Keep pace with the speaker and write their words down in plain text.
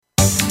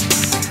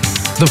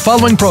The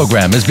following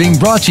program is being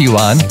brought to you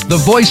on the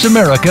Voice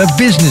America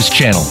Business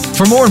Channel.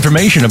 For more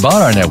information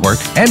about our network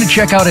and to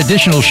check out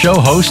additional show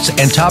hosts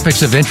and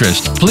topics of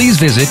interest, please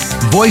visit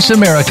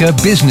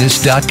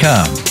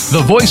voiceamericabusiness.com.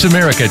 The Voice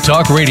America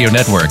Talk Radio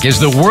Network is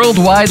the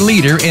worldwide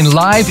leader in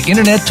live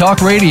Internet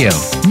talk radio.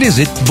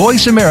 Visit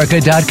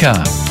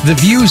voiceamerica.com. The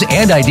views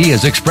and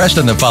ideas expressed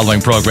on the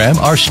following program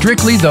are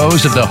strictly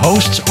those of the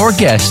hosts or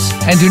guests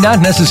and do not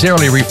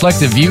necessarily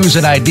reflect the views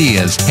and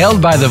ideas held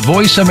by the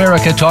Voice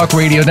America Talk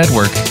Radio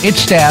Network, its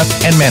staff,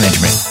 and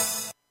management.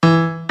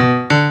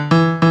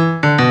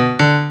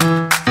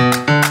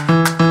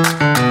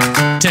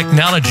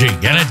 Technology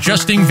and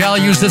adjusting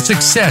values of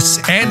success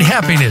and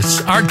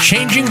happiness are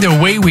changing the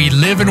way we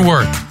live and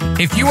work.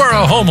 If you are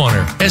a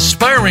homeowner,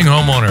 aspiring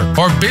homeowner,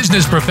 or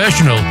business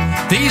professional,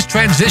 these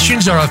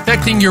transitions are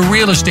affecting your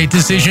real estate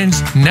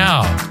decisions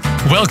now.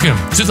 Welcome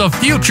to the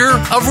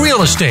Future of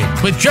Real Estate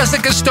with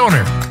Jessica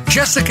Stoner.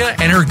 Jessica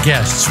and her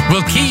guests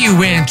will key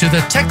you into the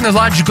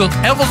technological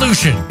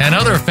evolution and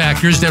other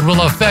factors that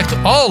will affect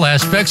all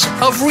aspects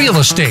of real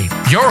estate,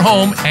 your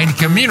home, and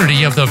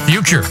community of the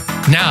future.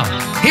 Now,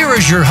 here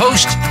is your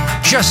host,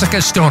 Jessica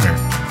Stoner.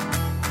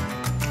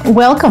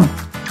 Welcome.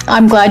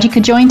 I'm glad you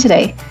could join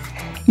today.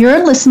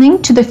 You're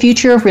listening to the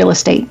Future of Real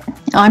Estate.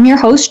 I'm your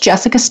host,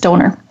 Jessica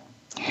Stoner.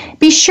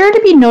 Be sure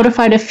to be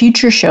notified of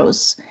future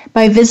shows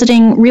by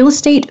visiting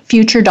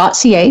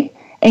realestatefuture.ca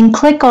and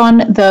click on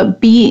the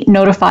Be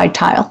Notified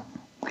tile.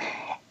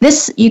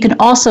 You can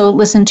also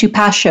listen to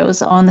past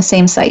shows on the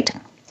same site.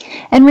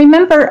 And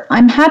remember,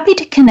 I'm happy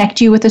to connect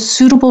you with a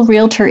suitable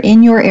realtor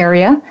in your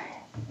area.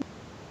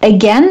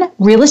 Again,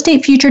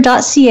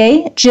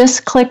 realestatefuture.ca,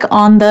 just click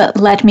on the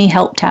Let Me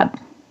Help tab.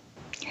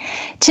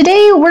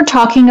 Today, we're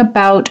talking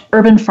about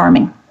urban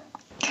farming.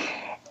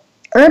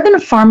 Urban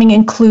farming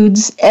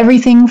includes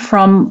everything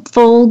from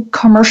full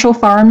commercial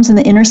farms in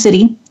the inner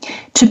city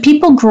to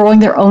people growing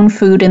their own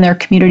food in their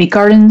community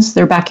gardens,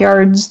 their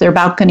backyards, their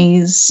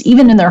balconies,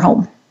 even in their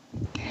home.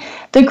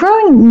 The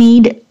growing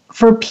need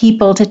for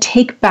people to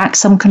take back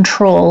some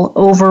control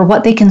over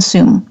what they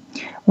consume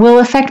will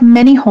affect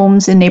many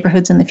homes and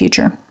neighborhoods in the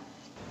future.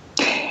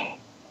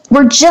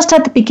 We're just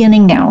at the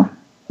beginning now,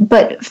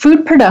 but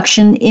food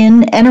production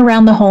in and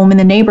around the home in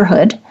the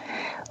neighborhood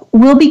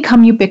will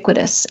become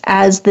ubiquitous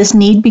as this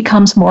need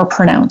becomes more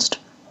pronounced.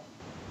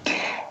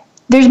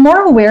 There's more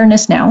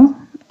awareness now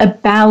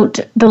about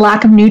the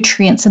lack of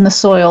nutrients in the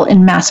soil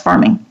in mass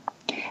farming.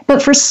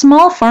 But for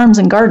small farms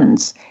and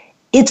gardens,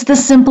 it's the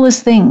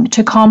simplest thing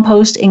to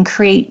compost and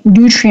create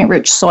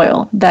nutrient-rich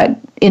soil that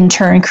in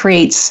turn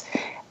creates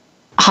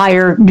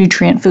higher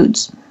nutrient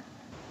foods.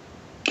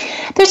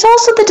 There's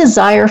also the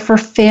desire for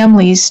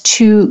families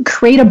to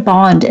create a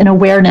bond and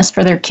awareness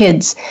for their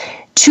kids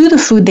to the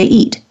food they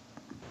eat.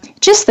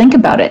 Just think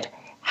about it.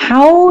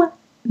 How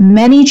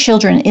many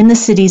children in the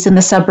cities and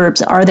the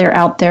suburbs are there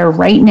out there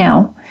right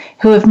now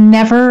who have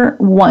never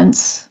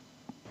once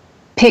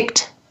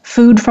picked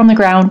food from the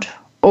ground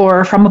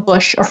or from a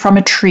bush or from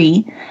a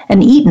tree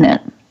and eaten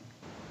it?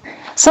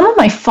 Some of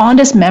my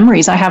fondest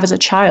memories I have as a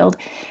child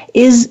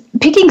is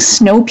picking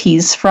snow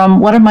peas from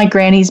one of my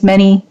granny's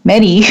many,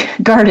 many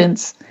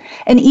gardens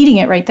and eating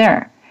it right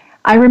there.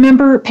 I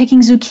remember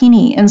picking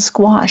zucchini and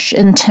squash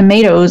and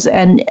tomatoes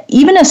and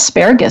even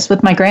asparagus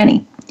with my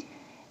granny.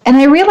 And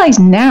I realize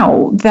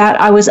now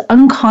that I was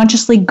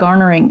unconsciously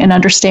garnering an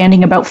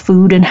understanding about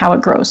food and how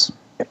it grows.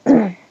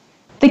 The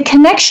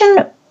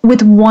connection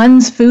with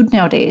one's food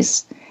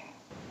nowadays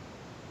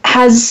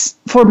has,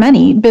 for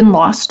many, been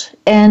lost,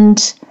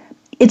 and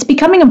it's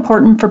becoming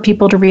important for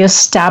people to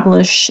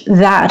reestablish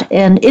that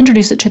and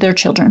introduce it to their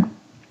children.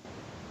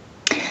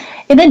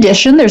 In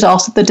addition, there's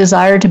also the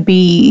desire to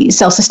be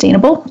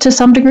self-sustainable to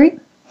some degree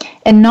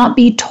and not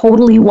be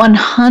totally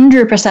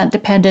 100%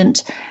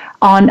 dependent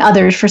on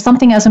others for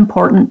something as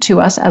important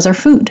to us as our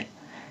food.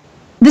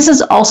 This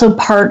is also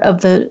part of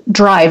the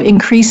drive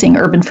increasing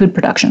urban food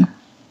production.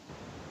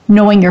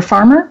 Knowing your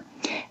farmer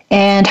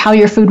and how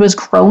your food was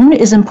grown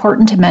is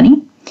important to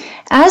many,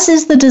 as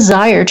is the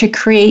desire to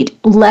create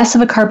less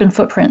of a carbon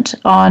footprint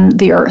on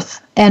the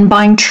earth and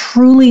buying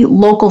truly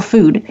local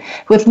food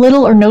with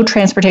little or no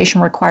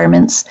transportation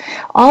requirements.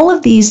 All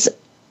of these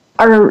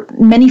are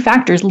many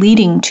factors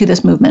leading to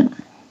this movement.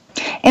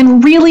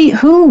 And really,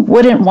 who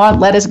wouldn't want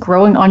lettuce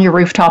growing on your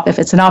rooftop if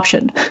it's an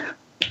option?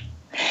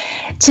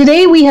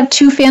 Today, we have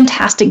two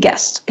fantastic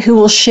guests who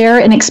will share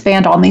and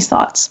expand on these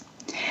thoughts.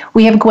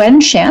 We have Gwen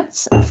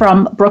Shantz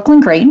from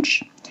Brooklyn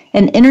Grange,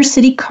 an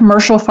inner-city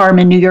commercial farm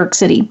in New York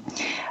City,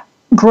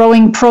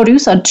 growing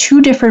produce on two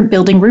different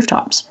building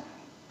rooftops.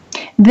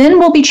 Then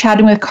we'll be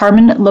chatting with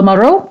Carmen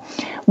Lamoureux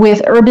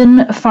with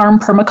Urban Farm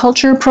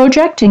Permaculture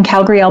Project in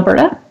Calgary,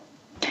 Alberta.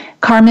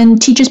 Carmen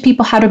teaches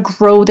people how to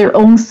grow their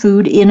own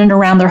food in and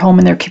around their home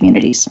and their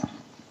communities.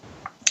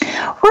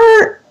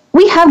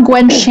 We have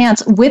Gwen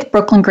Shantz with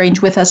Brooklyn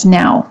Grange with us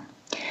now.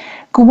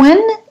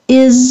 Gwen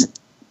is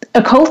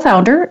a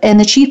co-founder and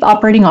the chief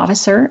operating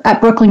officer at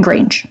Brooklyn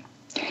Grange.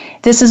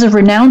 This is a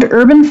renowned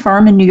urban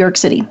farm in New York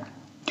City.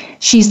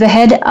 She's the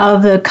head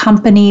of the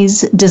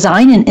company's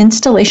design and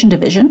installation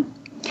division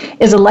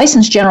is a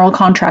licensed general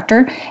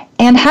contractor,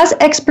 and has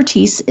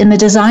expertise in the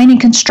design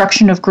and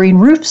construction of green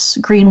roofs,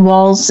 green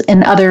walls,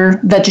 and other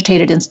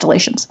vegetated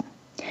installations.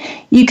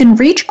 You can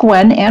reach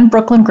Gwen and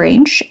Brooklyn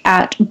Grange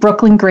at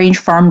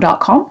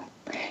brooklyngrangefarm.com.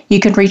 You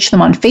can reach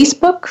them on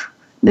Facebook.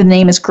 The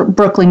name is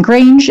Brooklyn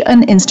Grange,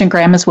 and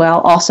Instagram as well,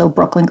 also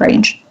Brooklyn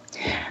Grange.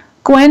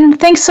 Gwen,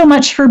 thanks so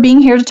much for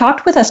being here to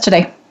talk with us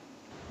today.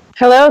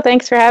 Hello,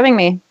 thanks for having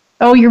me.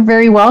 Oh, you're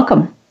very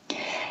welcome.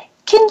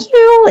 Can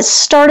you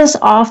start us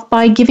off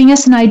by giving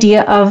us an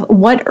idea of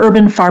what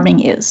urban farming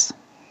is?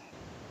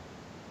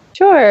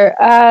 Sure.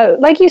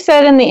 Like you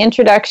said in the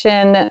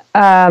introduction,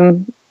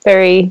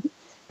 very,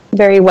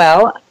 very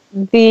well,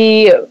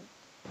 the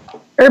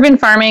urban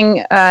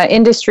farming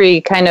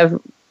industry kind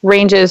of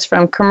ranges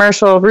from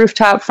commercial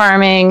rooftop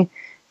farming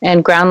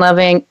and ground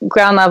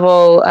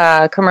level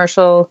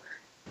commercial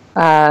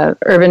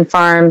urban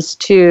farms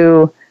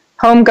to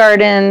home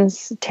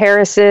gardens,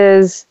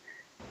 terraces,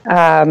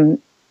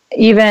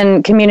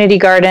 even community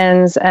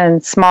gardens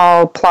and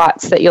small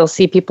plots that you'll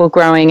see people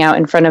growing out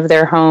in front of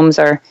their homes,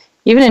 or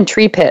even in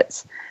tree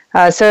pits.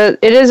 So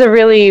it is a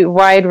really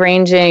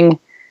wide-ranging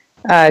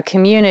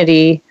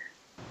community.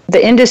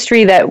 The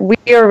industry that we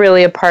are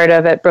really a part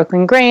of at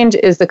Brooklyn Grange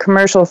is the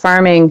commercial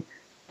farming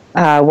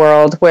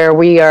world, where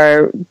we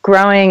are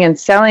growing and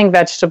selling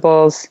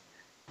vegetables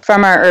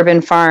from our urban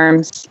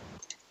farms,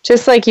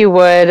 just like you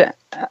would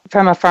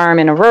from a farm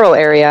in a rural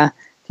area.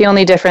 The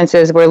only difference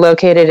is we're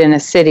located in a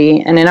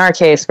city, and in our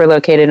case, we're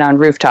located on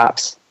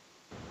rooftops.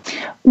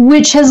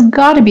 Which has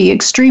got to be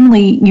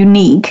extremely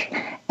unique,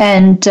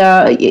 and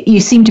you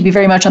seem to be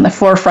very much on the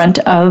forefront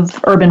of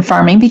urban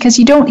farming because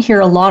you don't hear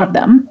a lot of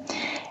them.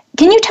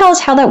 Can you tell us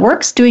how that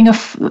works,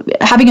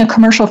 having a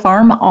commercial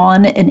farm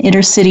on an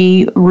inner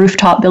city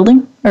rooftop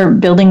building, or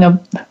building a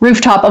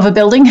rooftop of a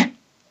building?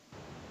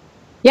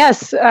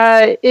 Yes,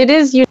 it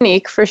is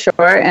unique for sure,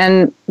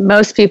 and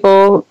most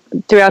people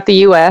throughout the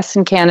U.S.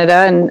 and Canada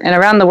and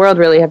around the world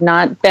really have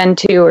not been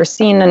to or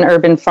seen an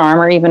urban farm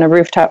or even a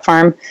rooftop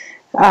farm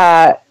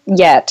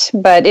yet,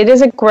 but it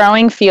is a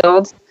growing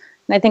field,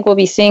 and I think we'll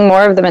be seeing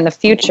more of them in the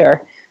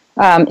future.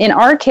 In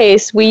our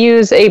case, we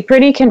use a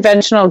pretty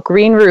conventional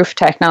green roof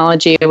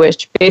technology,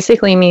 which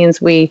basically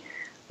means we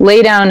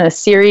lay down a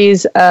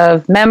series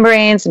of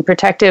membranes and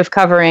protective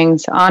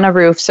coverings on a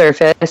roof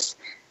surface,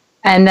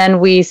 and then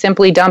we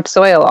simply dump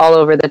soil all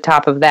over the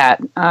top of that.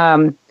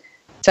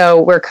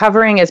 So we're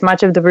covering as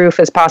much of the roof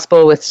as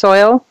possible with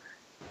soil,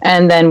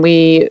 and then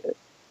we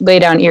lay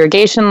down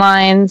irrigation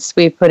lines,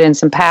 we put in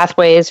some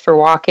pathways for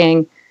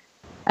walking,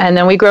 and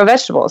then we grow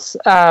vegetables.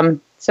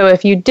 So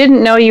if you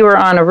didn't know you were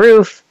on a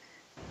roof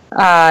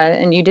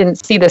and you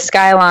didn't see the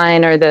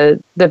skyline or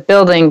the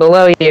building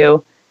below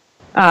you,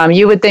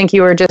 you would think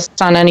you were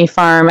just on any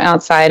farm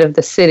outside of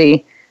the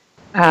city.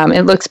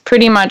 It looks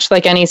pretty much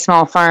like any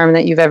small farm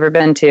that you've ever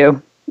been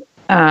to.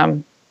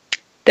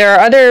 There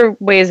are other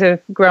ways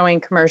of growing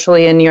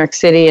commercially in New York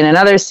City and in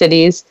other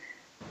cities.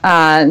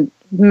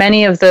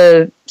 Many of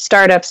the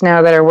startups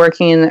now that are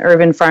working in the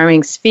urban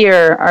farming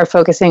sphere are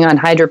focusing on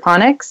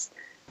hydroponics,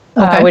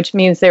 which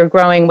means they're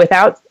growing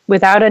without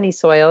any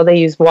soil. They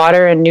use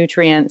water and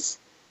nutrients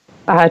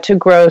to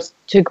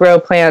grow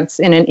plants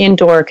in an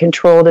indoor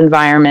controlled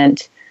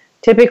environment,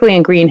 typically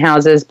in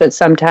greenhouses, but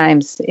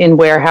sometimes in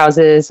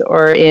warehouses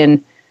or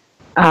in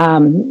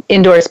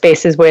indoor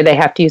spaces where they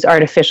have to use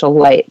artificial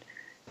light.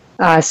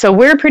 So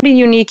we're pretty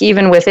unique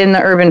even within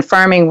the urban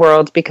farming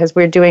world because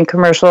we're doing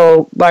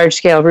commercial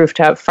large-scale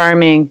rooftop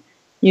farming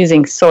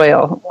using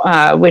soil,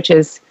 which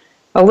is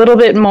a little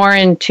bit more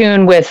in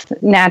tune with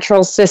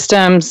natural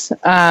systems,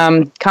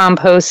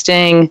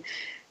 composting.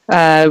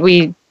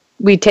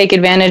 We take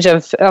advantage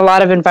of a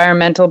lot of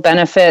environmental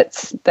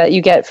benefits that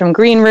you get from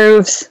green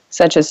roofs,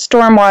 such as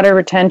stormwater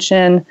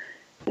retention,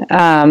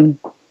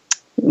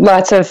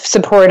 lots of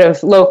support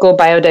of local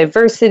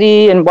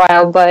biodiversity and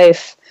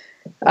wildlife,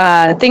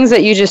 things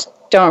that you just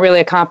don't really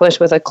accomplish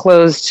with a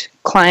closed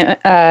climate,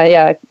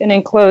 an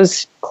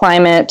enclosed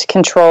climate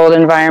controlled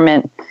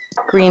environment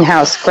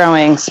greenhouse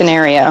growing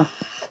scenario.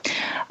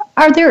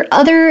 Are there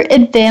other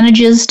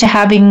advantages to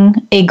having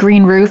a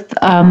green roof?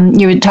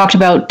 You had talked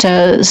about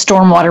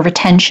stormwater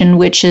retention,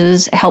 which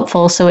is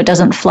helpful so it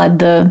doesn't flood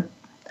the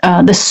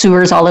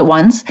sewers all at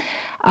once.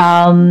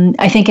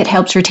 I think it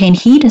helps retain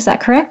heat. Is that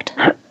correct?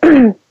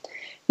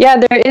 Yeah,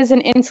 there is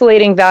an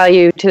insulating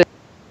value to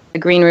the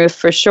green roof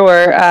for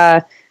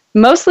sure.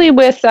 Mostly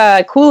with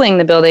cooling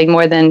the building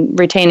more than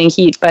retaining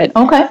heat. But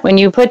when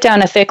you put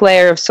down a thick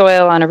layer of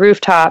soil on a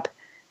rooftop,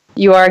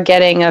 you are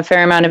getting a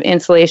fair amount of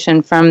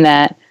insulation from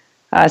that.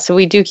 So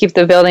we do keep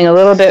the building a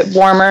little bit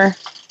warmer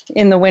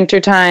in the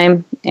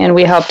wintertime, and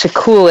we help to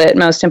cool it,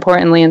 most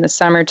importantly, in the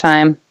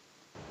summertime.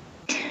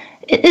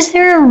 Is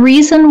there a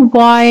reason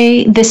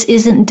why this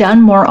isn't done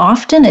more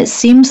often? It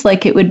seems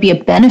like it would be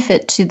a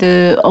benefit to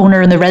the owner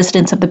and the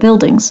residents of the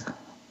buildings.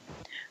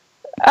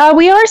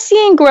 We are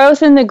seeing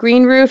growth in the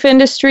green roof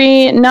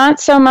industry, not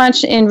so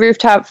much in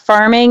rooftop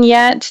farming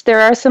yet. There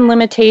are some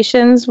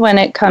limitations when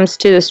it comes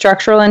to the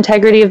structural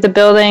integrity of the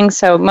building.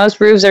 So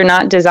most roofs are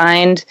not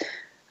designed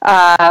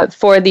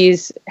for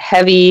these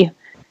heavy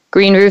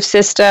green roof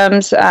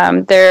systems.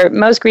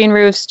 Most green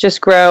roofs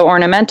just grow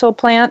ornamental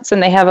plants,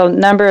 and they have a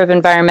number of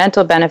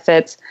environmental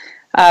benefits.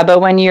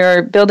 But when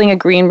you're building a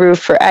green roof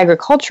for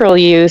agricultural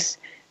use,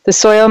 the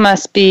soil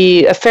must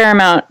be a fair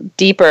amount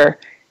deeper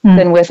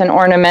than with an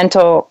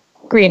ornamental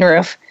green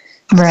roof.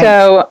 Right.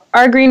 So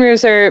our green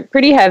roofs are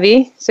pretty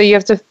heavy, so you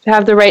have to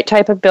have the right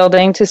type of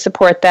building to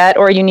support that,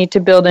 or you need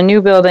to build a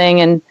new building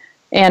and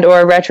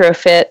or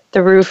retrofit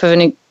the roof of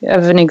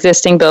an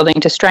existing building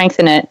to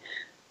strengthen it.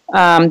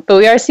 But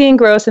we are seeing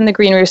growth in the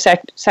green roof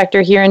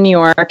sector here in New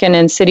York and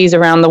in cities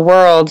around the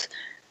world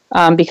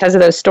because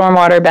of those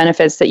stormwater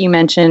benefits that you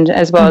mentioned,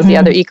 as well as the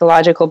other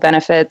ecological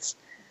benefits.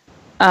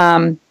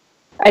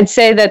 I'd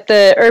say that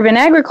the urban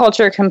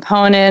agriculture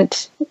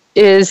component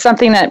is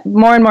something that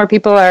more and more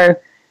people are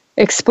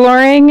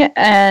exploring,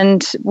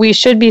 and we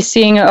should be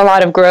seeing a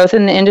lot of growth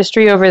in the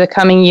industry over the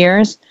coming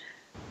years.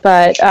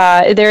 But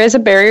there is a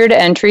barrier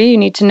to entry. You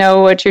need to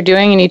know what you're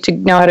doing. You need to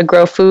know how to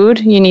grow food.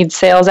 You need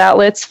sales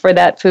outlets for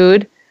that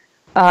food.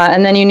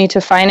 And then you need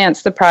to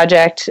finance the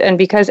project. And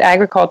because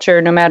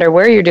agriculture, no matter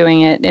where you're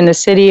doing it, in the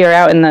city or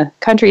out in the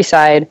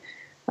countryside,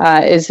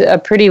 is a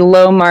pretty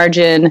low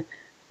margin,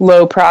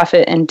 low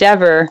profit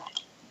endeavor,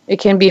 it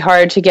can be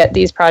hard to get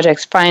these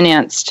projects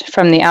financed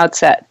from the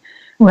outset.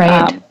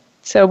 Right.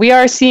 So we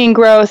are seeing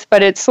growth,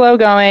 but it's slow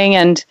going,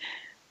 and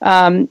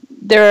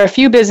there are a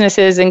few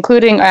businesses,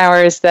 including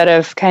ours, that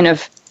have kind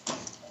of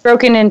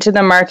broken into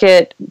the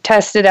market,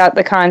 tested out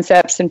the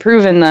concepts, and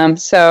proven them.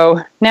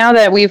 So now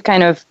that we've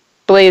kind of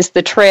blazed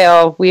the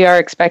trail, we are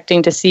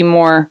expecting to see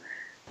more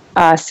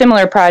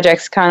similar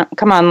projects come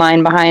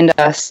online behind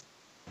us.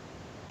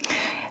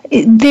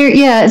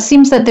 It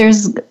seems that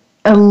there's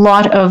a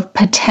lot of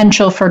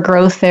potential for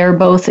growth there,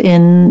 both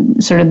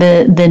in sort of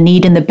the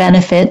need and the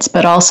benefits,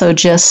 but also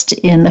just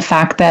in the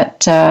fact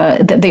that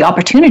the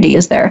opportunity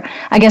is there.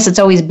 I guess it's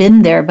always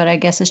been there, but I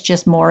guess it's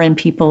just more in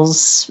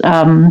people's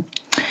on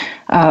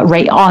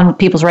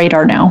people's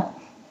radar now.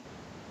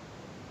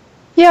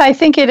 Yeah, I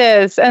think it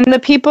is. And the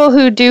people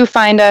who do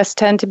find us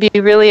tend to be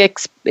really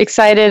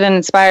excited and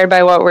inspired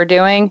by what we're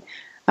doing.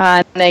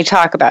 And they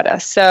talk about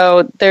us.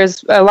 So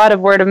there's a lot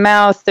of word of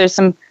mouth. There's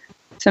some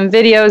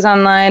videos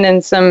online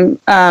and some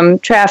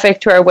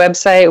traffic to our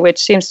website, which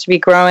seems to be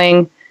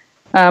growing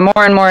more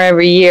and more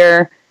every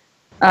year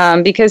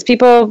because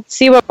people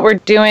see what we're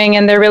doing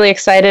and they're really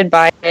excited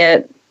by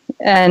it.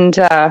 And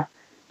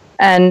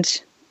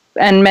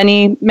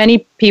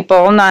many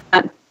people, not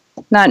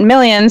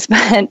millions,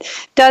 but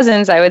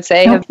dozens, I would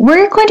say.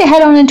 We're going to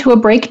head on into a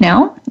break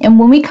now. And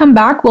when we come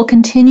back, we'll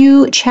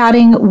continue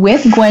chatting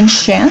with Gwen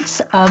Shantz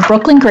of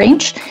Brooklyn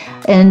Grange,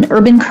 an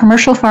urban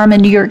commercial farm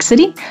in New York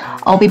City.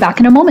 I'll be back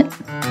in a moment.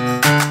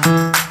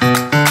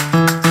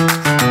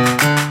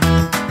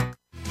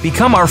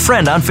 Become our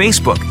friend on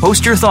Facebook.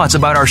 Post your thoughts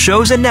about our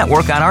shows and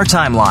network on our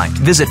timeline.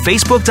 Visit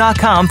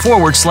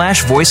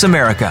facebook.com/Voice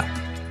America.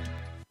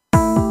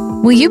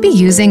 Will you be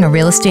using a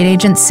real estate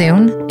agent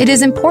soon? It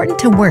is important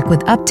to work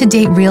with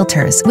up-to-date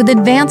realtors with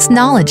advanced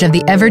knowledge of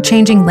the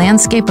ever-changing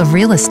landscape of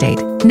real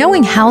estate.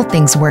 Knowing how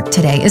things work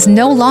today is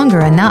no longer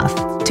enough.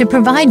 To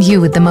provide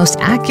you with the most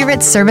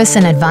accurate service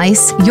and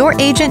advice, your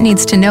agent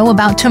needs to know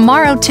about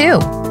tomorrow too.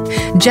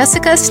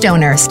 Jessica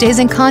Stoner stays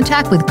in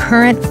contact with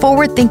current,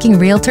 forward-thinking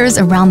realtors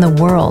around the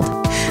world.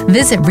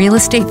 Visit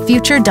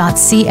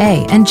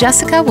realestatefuture.ca and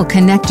Jessica will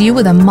connect you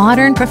with a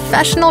modern,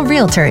 professional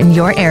realtor in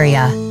your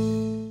area.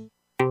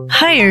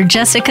 Hire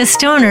Jessica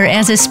Stoner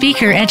as a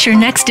speaker at your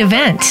next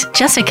event.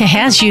 Jessica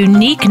has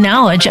unique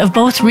knowledge of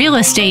both real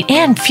estate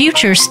and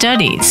future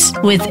studies.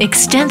 With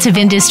extensive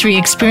industry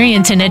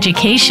experience and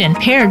education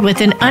paired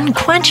with an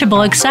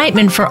unquenchable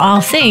excitement for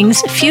all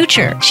things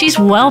future, she's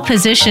well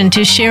positioned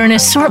to share an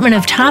assortment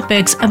of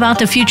topics about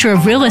the future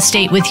of real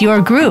estate with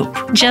your group.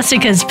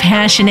 Jessica's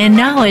passion and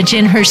knowledge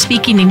in her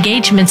speaking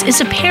engagements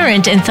is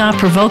apparent and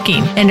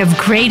thought-provoking and of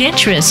great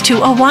interest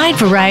to a wide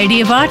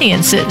variety of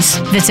audiences.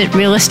 Visit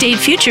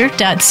realestatefuture.ca.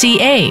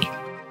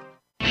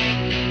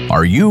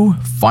 Are you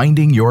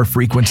finding your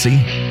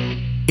frequency?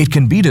 It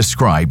can be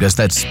described as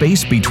that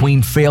space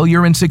between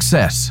failure and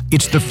success.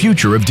 It's the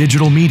future of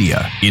digital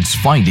media. It's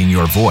finding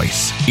your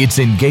voice. It's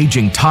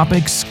engaging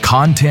topics,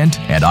 content,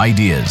 and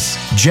ideas.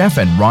 Jeff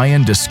and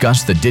Ryan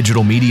discuss the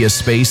digital media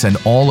space and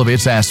all of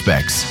its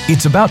aspects.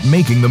 It's about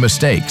making the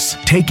mistakes,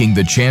 taking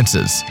the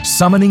chances,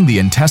 summoning the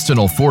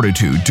intestinal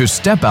fortitude to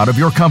step out of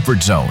your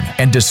comfort zone,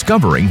 and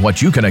discovering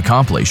what you can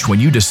accomplish when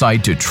you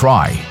decide to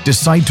try,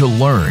 decide to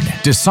learn,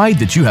 decide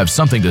that you have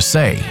something to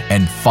say,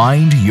 and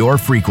find your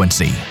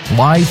frequency.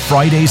 Live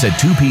Fridays at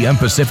 2 p.m.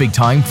 Pacific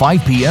Time,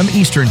 5 p.m.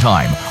 Eastern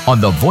Time on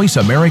the Voice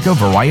America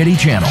Variety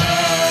Channel.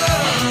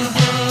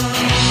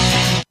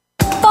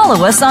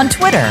 Follow us on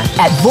Twitter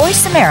at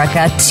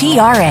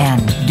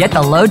VoiceAmericaTRN. Get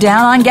the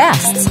lowdown on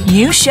guests,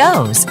 new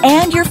shows,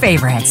 and your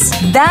favorites.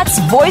 That's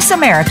Voice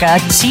America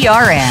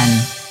TRN.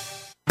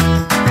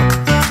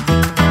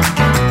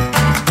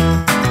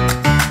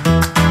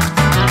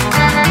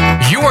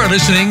 You are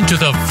listening to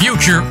The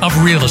Future of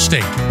Real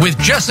Estate with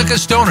Jessica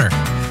Stoner.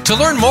 To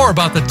learn more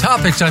about the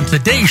topics on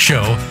today's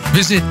show,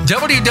 visit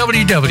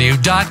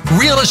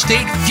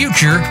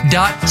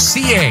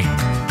www.realestatefuture.ca.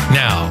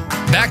 Now,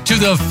 back to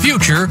the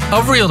future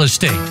of real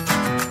estate.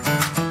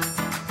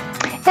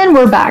 And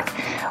we're back.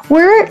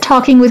 We're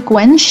talking with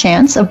Gwen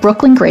Shantz of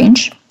Brooklyn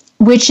Grange,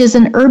 which is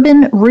an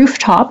urban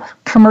rooftop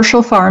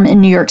commercial farm in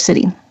New York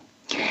City.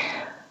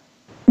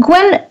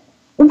 Gwen,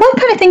 what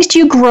kind of things do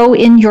you grow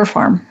in your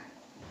farm?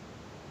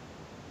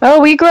 Oh,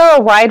 we grow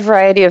a wide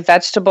variety of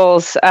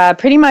vegetables,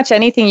 pretty much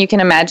anything you can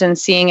imagine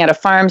seeing at a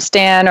farm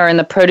stand or in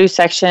the produce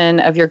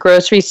section of your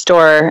grocery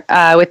store,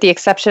 with the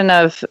exception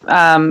of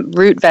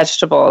root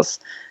vegetables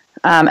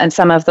and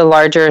some of the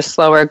larger,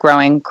 slower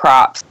growing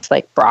crops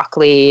like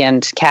broccoli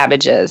and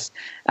cabbages.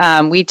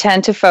 We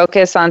tend to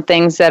focus on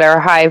things that are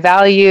high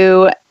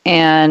value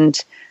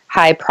and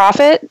high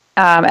profit,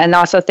 and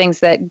also things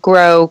that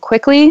grow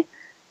quickly.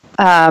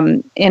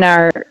 In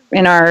our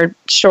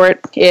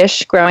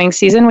short-ish growing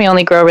season, we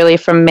only grow really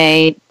from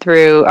May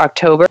through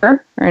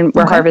October, and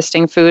we're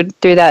harvesting food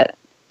through that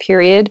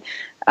period.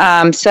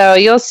 So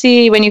you'll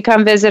see when you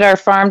come visit our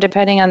farm,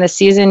 depending on the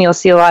season, you'll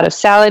see a lot of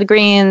salad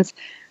greens,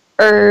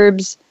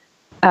 herbs,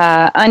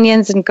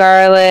 onions and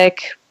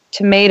garlic,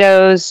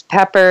 tomatoes,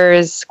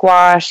 peppers,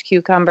 squash,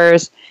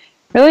 cucumbers,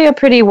 really a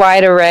pretty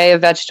wide array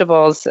of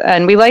vegetables.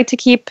 And we like to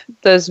keep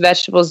those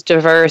vegetables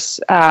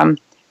diverse,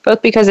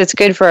 both because it's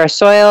good for our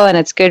soil and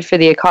it's good for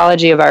the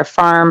ecology of our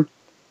farm.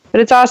 But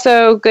it's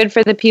also good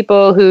for the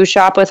people who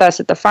shop with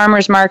us at the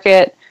farmers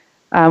market.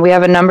 We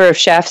have a number of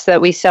chefs that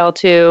we sell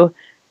to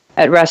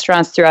at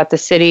restaurants throughout the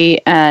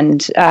city,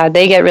 and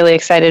they get really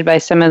excited by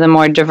some of the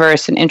more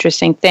diverse and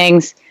interesting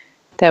things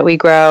that we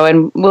grow.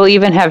 And we'll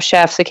even have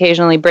chefs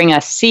occasionally bring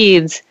us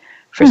seeds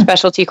for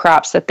specialty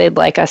crops that they'd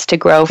like us to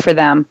grow for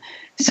them.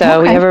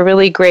 So we have a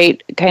really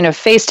great kind of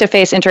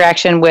face-to-face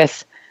interaction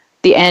with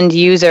the end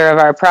user of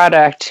our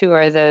product, who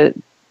are the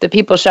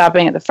people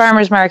shopping at the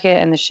farmers market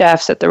and the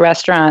chefs at the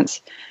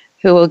restaurants,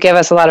 who will give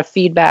us a lot of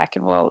feedback,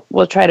 and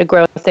we'll try to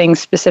grow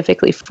things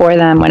specifically for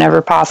them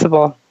whenever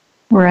possible.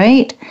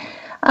 Right.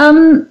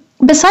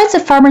 Besides the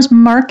farmers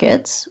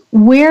markets,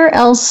 where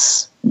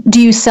else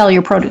do you sell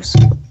your produce?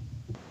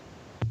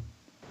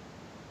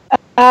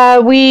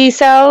 We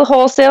sell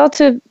wholesale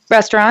to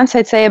restaurants.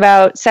 I'd say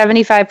about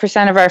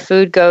 75% of our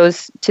food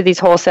goes to these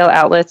wholesale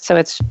outlets. So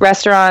it's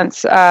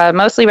restaurants,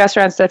 mostly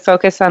restaurants that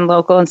focus on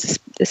local and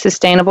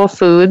sustainable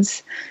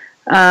foods.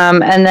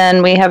 And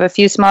then we have a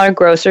few smaller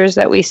grocers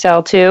that we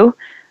sell to.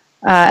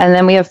 And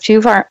then we have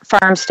two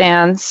farm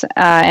stands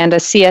and a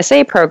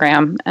CSA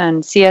program.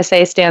 And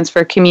CSA stands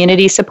for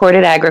Community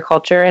Supported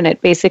Agriculture. And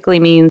it basically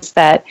means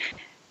that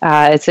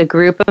it's a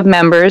group of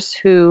members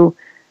who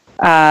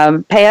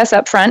pay us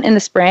up front in the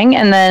spring,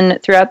 and then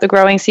throughout the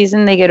growing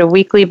season, they get a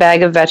weekly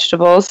bag of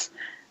vegetables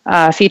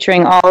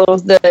featuring all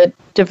of the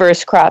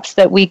diverse crops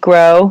that we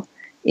grow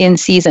in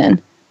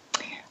season.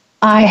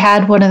 I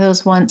had one of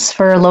those once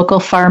for a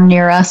local farm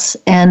near us,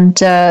 and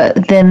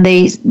then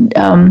they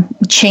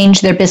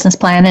changed their business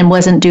plan and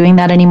wasn't doing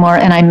that anymore,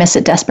 and I miss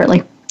it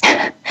desperately.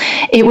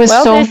 It was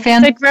so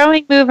fantastic. The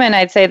growing movement,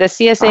 I'd say the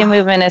CSA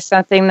movement is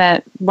something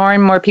that more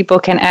and more people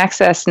can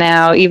access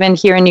now. Even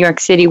here in New York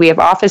City, we have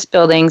office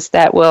buildings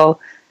that will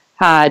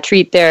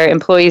treat their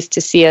employees to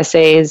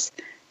CSAs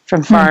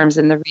from farms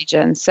in the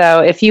region.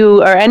 So if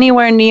you are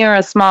anywhere near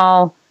a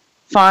small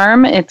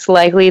farm, it's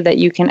likely that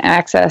you can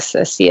access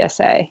a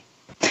CSA.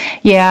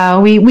 Yeah,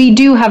 we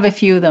do have a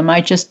few of them.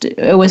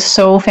 It was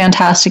so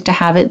fantastic to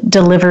have it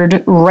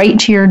delivered right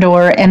to your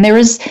door. And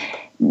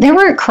there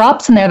were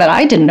crops in there that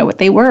I didn't know what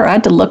they were. I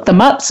had to look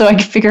them up so I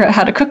could figure out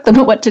how to cook them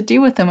and what to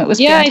do with them. It was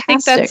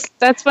fantastic. I think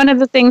that's one of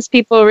the things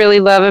people really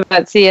love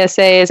about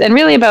CSAs, and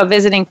really about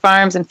visiting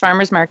farms and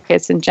farmers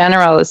markets in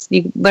general, is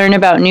you learn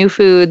about new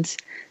foods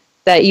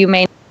that you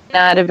may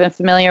not have been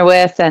familiar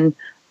with. And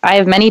I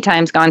have many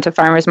times gone to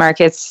farmers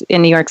markets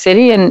in New York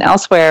City and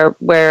elsewhere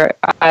where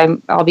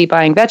I'll be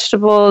buying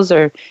vegetables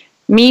or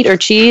meat or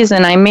cheese,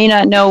 and I may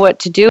not know what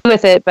to do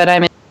with it, but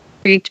I'm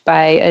intrigued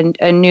by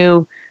a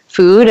new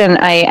food, and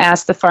I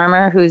ask the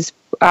farmer who's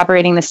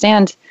operating the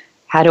stand,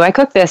 how do I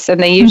cook this? And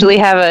they usually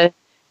have a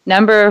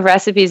number of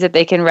recipes that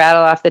they can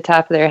rattle off the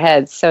top of their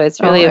heads. So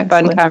it's really a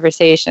fun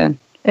conversation.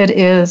 It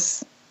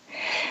is.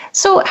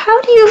 So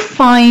how do you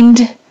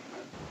find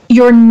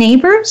your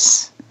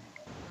neighbors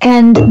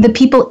and the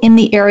people in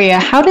the area?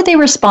 How do they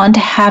respond to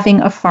having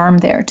a farm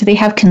there? Do they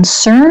have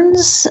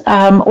concerns,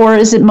 or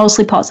is it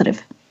mostly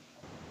positive?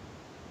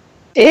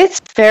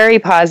 It's very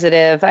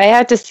positive. I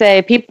have to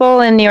say, people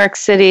in New York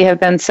City have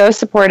been so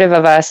supportive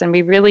of us, and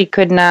we really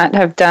could not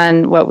have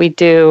done what we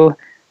do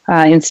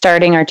in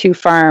starting our two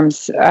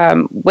farms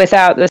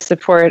without the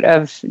support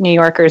of New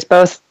Yorkers,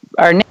 both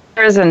our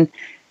neighbors and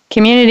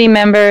community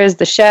members,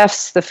 the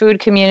chefs, the food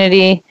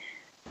community,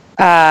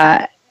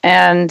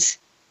 and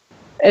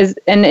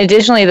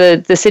additionally,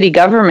 the city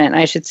government,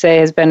 I should say,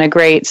 has been a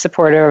great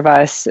supporter of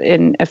us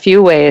in a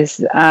few ways.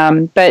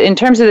 But in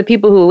terms of the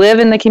people who live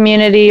in the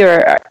community,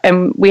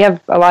 and we have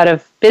a lot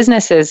of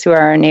businesses who are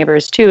our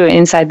neighbors too,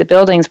 inside the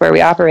buildings where we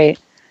operate.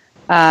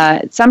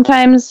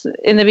 Sometimes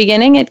in the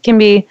beginning, it can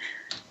be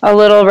a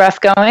little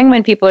rough going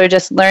when people are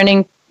just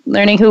learning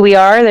who we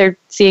are. They're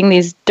seeing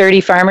these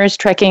dirty farmers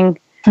tracking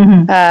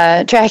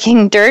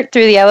dirt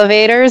through the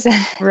elevators,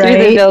 through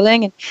the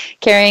building, and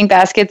carrying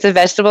baskets of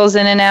vegetables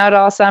in and out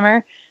all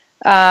summer.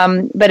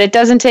 But it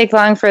doesn't take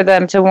long for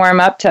them to warm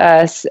up to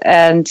us.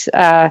 And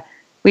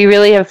we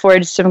really have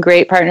forged some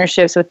great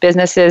partnerships with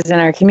businesses in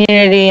our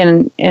community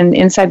and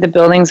inside the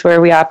buildings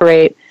where we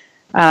operate.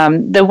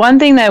 The one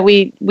thing that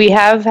we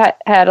have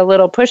had a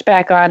little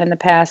pushback on in the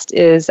past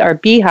is our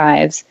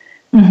beehives,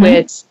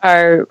 which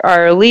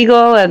are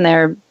legal and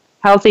they're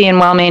healthy and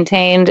well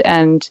maintained.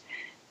 And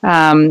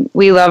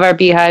we love our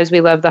beehives. We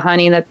love the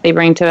honey that they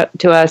bring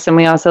to us, and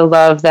we also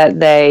love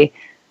that they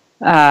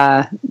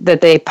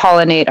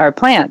pollinate our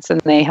plants and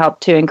they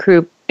help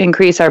to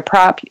increase our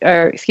crop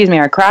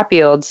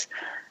yields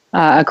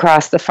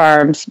across the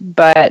farms.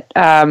 But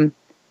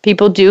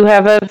people do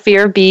have a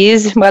fear of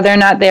bees, whether or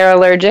not they're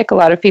allergic. A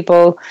lot of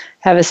people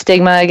have a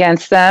stigma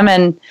against them,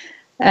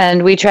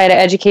 and we try to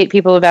educate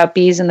people about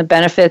bees and the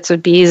benefits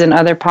of bees and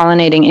other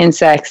pollinating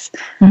insects.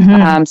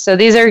 So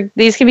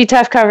these can be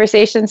tough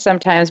conversations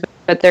sometimes,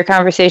 but they're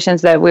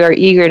conversations that we are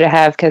eager to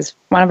have, because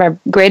one of our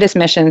greatest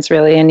missions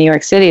really in New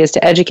York City is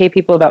to educate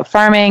people about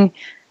farming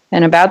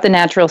and about the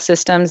natural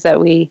systems that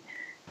we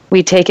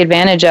take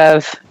advantage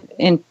of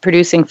in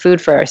producing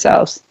food for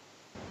ourselves.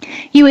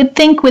 You would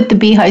think with the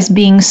beehives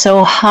being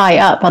so high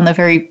up on the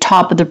very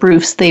top of the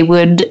roofs, they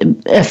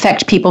would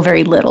affect people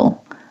very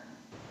little.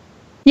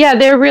 Yeah,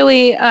 they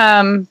really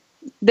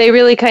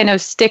kind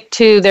of stick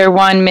to their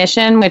one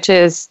mission, which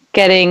is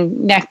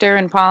getting nectar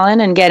and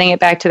pollen and getting it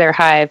back to their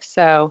hive.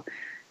 So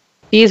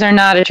bees are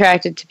not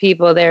attracted to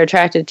people; they're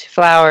attracted to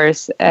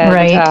flowers.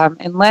 And,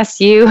 unless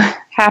you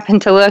happen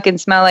to look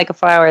and smell like a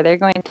flower, they're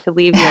going to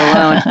leave you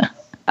alone.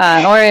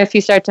 Or if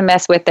you start to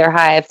mess with their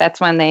hive, that's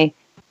when they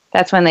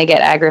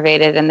get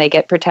aggravated and they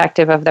get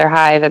protective of their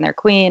hive and their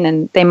queen,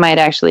 and they might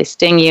actually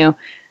sting you.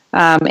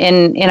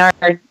 In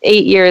our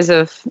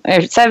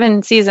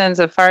 7 seasons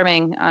of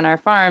farming on our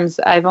farms,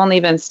 I've only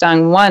been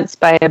stung once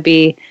by a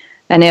bee,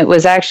 and it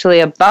was actually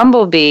a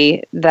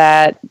bumblebee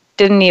that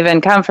didn't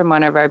even come from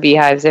one of our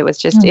beehives. It was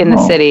just in the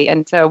city.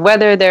 And so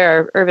whether there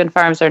are urban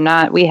farms or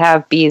not, we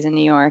have bees in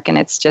New York, and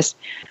it's just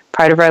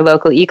part of our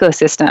local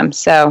ecosystem.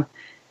 So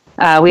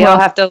we all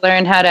have to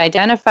learn how to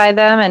identify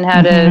them and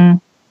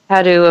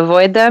how to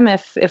avoid them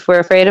if we're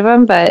afraid of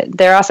them, but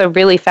they're also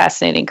really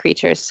fascinating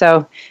creatures.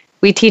 So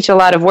we teach a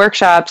lot of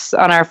workshops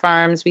on our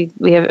farms.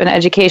 We have an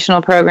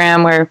educational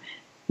program where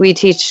we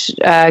teach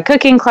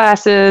cooking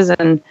classes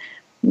and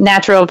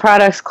natural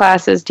products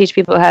classes, teach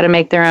people how to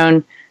make their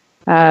own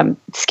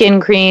skin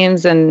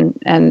creams,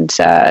 and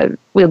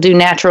we'll do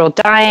natural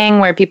dyeing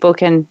where people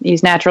can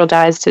use natural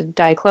dyes to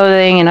dye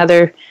clothing and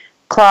other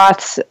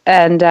cloths.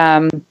 And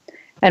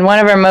one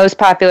of our most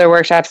popular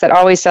workshops that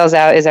always sells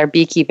out is our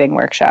beekeeping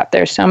workshop.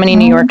 There's so many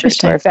New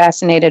Yorkers who are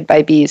fascinated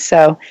by bees.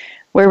 So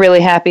we're really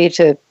happy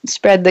to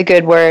spread the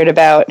good word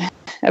about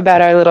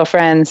our little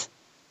friends.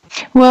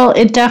 Well,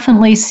 it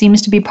definitely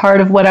seems to be part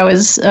of what I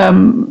was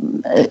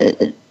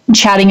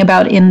chatting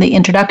about in the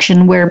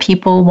introduction, where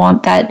people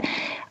want that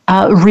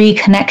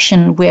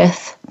reconnection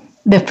with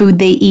the food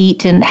they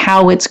eat and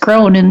how it's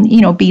grown.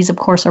 And, bees, of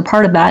course, are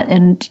part of that.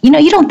 And,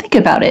 you don't think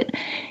about it.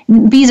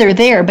 Bees are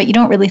there, but you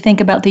don't really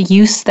think about the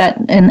use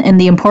and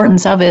the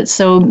importance of it.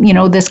 So,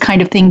 this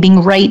kind of thing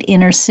being right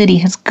inner city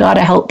has got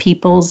to help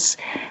people's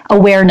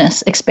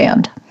awareness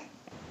expand.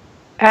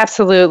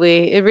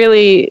 Absolutely.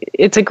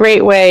 It's a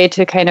great way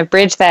to kind of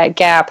bridge that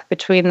gap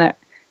between the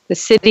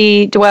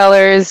city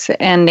dwellers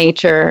and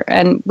nature.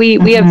 And we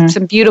have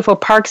some beautiful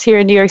parks here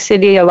in New York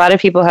City. A lot of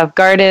people have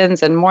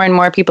gardens, and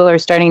more people are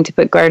starting to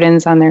put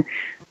gardens on their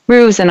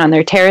roofs and on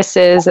their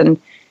terraces. And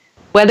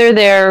whether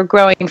they're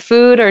growing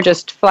food or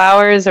just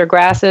flowers or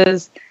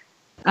grasses,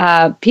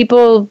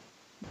 people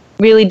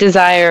really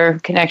desire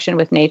connection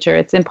with nature.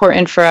 It's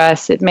important for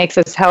us. It makes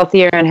us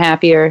healthier and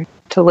happier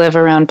to live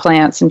around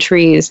plants and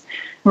trees.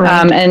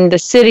 Right. And the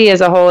city as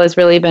a whole has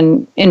really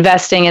been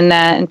investing in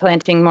that and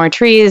planting more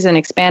trees and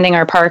expanding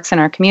our parks and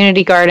our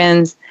community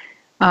gardens.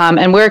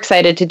 And we're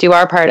excited to do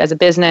our part as a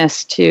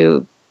business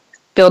to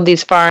build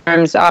these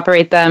farms,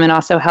 operate them, and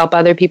also help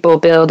other people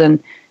build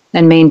and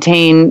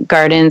maintain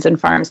gardens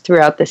and farms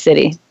throughout the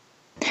city.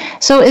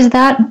 So is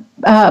that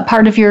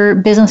part of your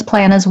business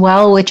plan as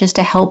well, which is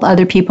to help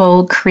other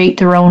people create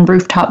their own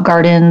rooftop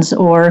gardens?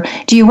 Or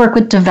do you work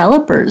with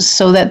developers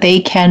so that they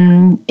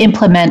can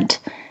implement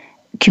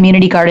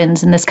community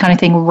gardens and this kind of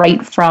thing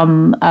right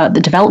from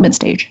the development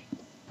stage?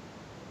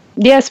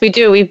 Yes, we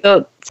do. We've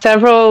built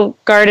several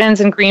gardens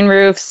and green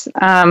roofs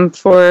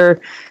for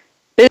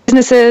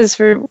businesses,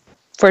 for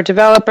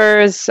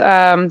developers,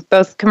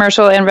 both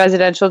commercial and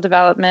residential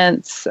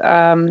developments.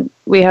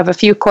 We have a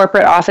few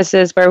corporate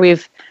offices where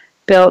we've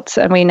built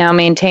and we now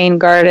maintain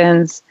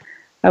gardens.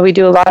 We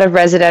do a lot of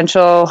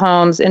residential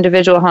homes,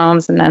 individual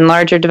homes, and then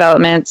larger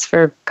developments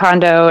for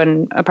condo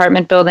and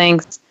apartment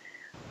buildings.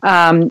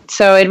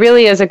 So it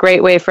really is a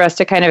great way for us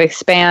to kind of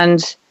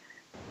expand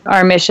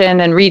our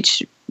mission and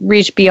reach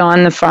reach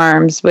beyond the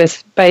farms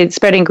by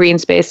spreading green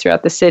space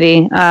throughout the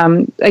city.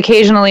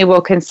 Occasionally,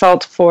 we'll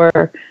consult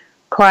for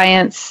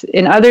clients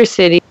in other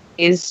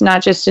cities,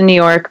 not just in New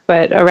York,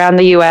 but around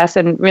the U.S.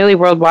 and really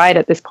worldwide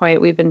at this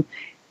point. We've been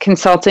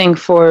consulting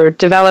for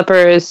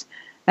developers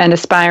and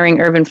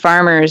aspiring urban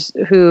farmers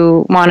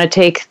who want to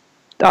take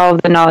all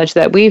of the knowledge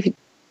that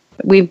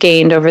we've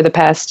gained over the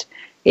past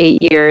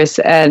 8 years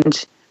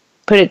and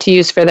put it to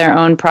use for their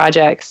own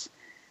projects.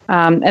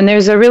 And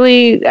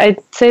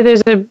I'd say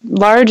there's a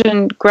large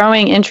and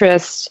growing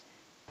interest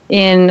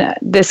in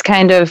this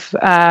kind of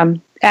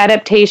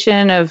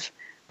adaptation of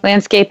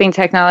landscaping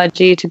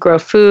technology to grow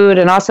food,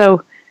 and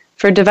also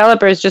for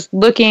developers just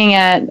looking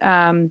at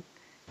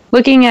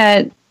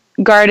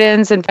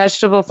gardens and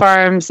vegetable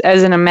farms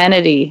as an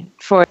amenity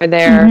for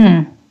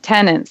their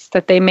tenants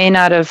that they may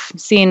not have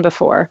seen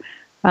before.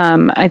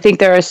 I think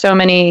there are so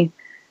many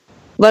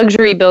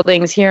luxury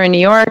buildings here in New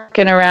York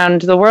and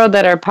around the world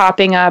that are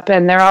popping up,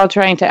 and they're all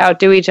trying to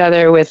outdo each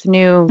other with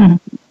new,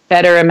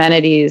 better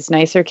amenities,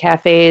 nicer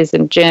cafes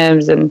and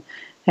gyms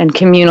and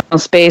communal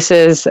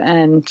spaces.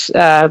 And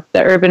the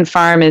urban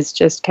farm is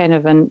just kind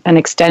of an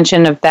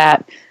extension of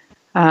that.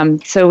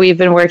 So we've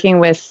been working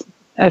with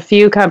a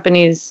few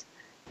companies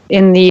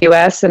in the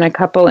U.S. and a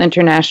couple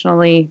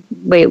internationally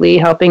lately,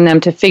 helping them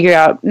to figure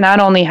out not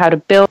only how to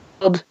build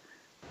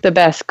the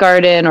best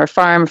garden or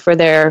farm for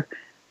their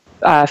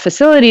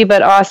facility,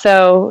 but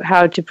also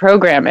how to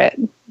program it.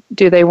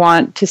 Do they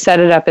want to set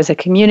it up as a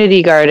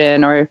community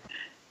garden, or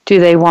do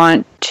they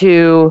want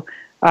to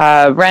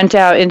rent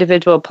out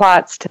individual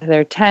plots to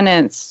their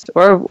tenants,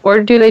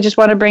 or do they just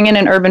want to bring in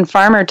an urban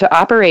farmer to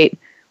operate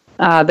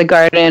the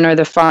garden or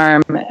the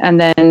farm, and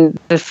then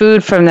the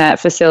food from that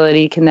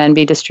facility can then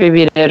be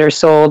distributed or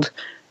sold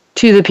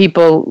to the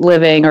people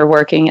living or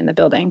working in the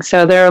building.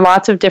 So there are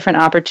lots of different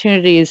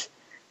opportunities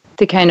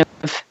to kind of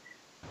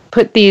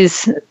put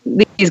these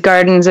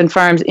gardens and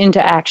farms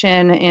into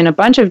action in a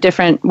bunch of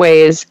different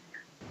ways.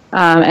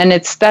 And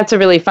that's a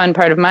really fun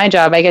part of my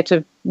job. I get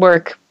to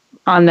work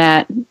on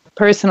that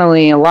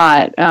personally a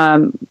lot,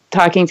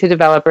 talking to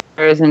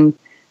developers and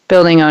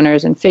building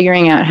owners and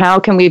figuring out how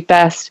can we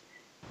best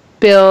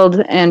build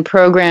and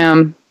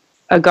program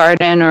a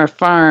garden or a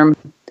farm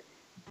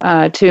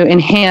to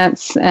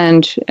enhance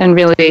and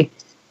really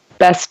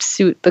best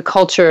suit the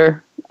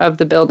culture of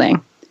the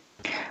building.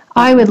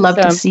 I would love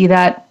to see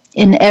that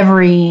in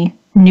every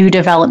new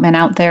development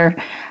out there.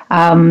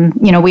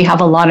 We have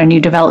a lot of new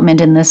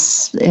development in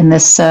this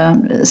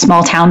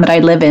small town that I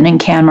live in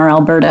Canmore,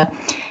 Alberta,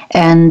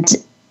 and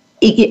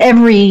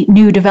every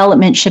new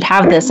development should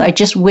have this. I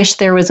just wish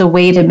there was a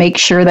way to make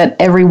sure that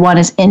everyone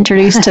is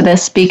introduced to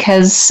this,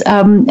 because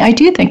I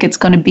do think it's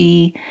going to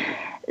be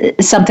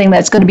something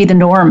that's going to be the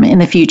norm in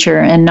the future,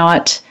 and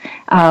not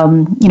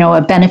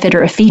a benefit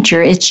or a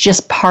feature. It's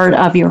just part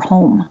of your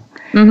home.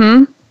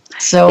 Mm-hmm.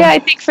 So yeah, I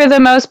think for the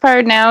most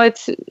part now,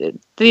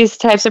 these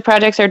types of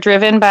projects are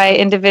driven by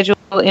individual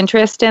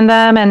interest in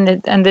them,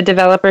 and the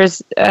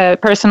developer's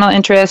personal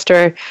interest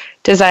or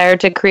desire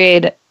to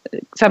create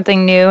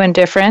something new and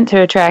different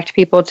to attract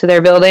people to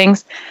their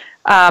buildings.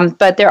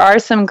 But there are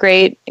some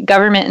great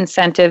government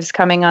incentives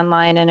coming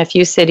online in a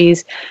few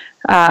cities.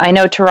 I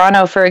know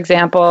Toronto, for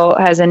example,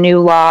 has a new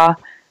law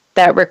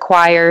that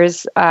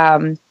requires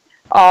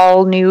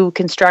all new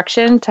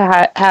construction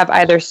to have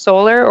either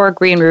solar or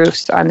green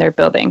roofs on their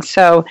buildings.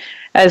 So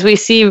as we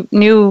see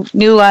new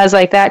laws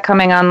like that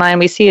coming online,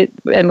 we see it,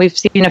 and we've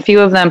seen a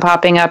few of them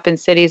popping up in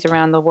cities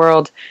around the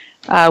world,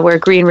 where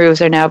green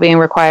roofs are now being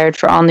required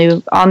for all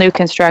new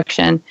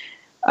construction.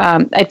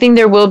 I think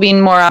there will be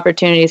more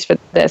opportunities for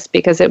this,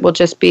 because it'll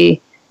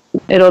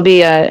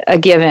be a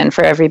given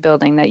for every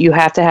building that you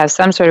have to have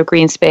some sort of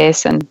green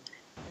space, and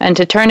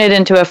to turn it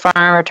into a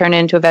farm or turn it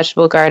into a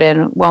vegetable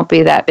garden won't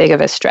be that big of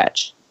a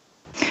stretch.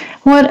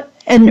 What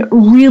a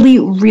really,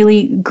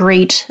 really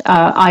great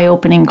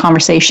eye-opening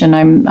conversation.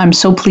 I'm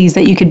so pleased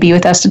that you could be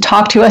with us to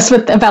talk to us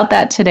about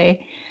that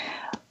today.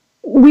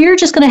 We're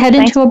just going to head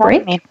into a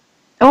break.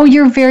 Oh,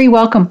 you're very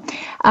welcome.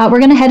 We're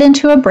going to head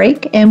into a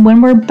break, and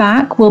when we're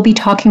back, we'll be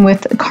talking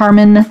with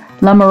Carmen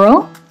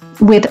Lamoureux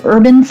with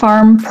Urban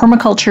Farm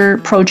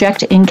Permaculture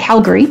Project in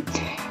Calgary.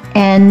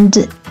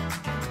 And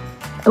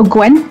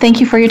Gwen, thank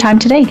you for your time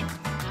today.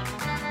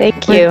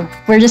 Thank you.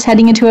 We're just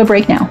heading into a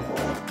break now.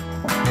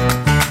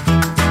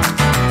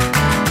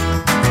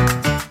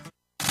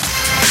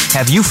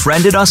 Have you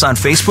friended us on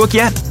Facebook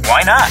yet?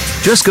 Why not?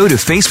 Just go to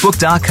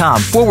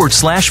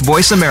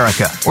facebook.com/Voice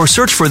America or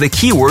search for the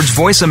keywords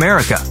Voice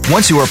America.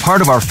 Once you are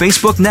part of our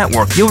Facebook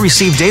network, you'll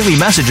receive daily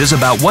messages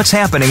about what's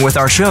happening with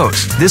our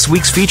shows, this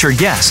week's featured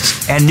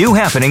guests, and new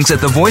happenings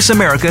at the Voice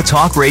America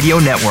Talk Radio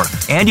Network.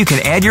 And you can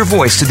add your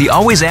voice to the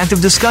always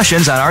active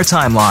discussions on our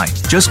timeline.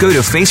 Just go to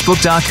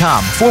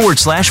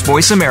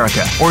facebook.com/Voice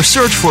America or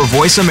search for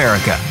Voice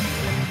America.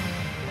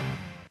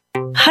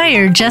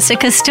 Hire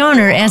Jessica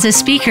Stoner as a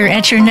speaker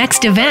at your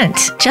next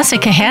event.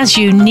 Jessica has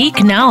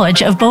unique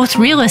knowledge of both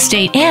real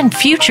estate and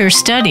future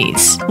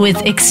studies.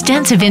 With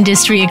extensive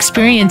industry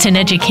experience and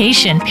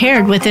education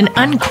paired with an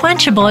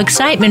unquenchable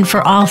excitement for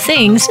all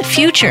things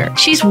future,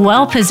 she's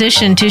well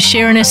positioned to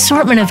share an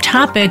assortment of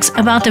topics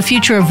about the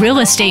future of real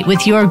estate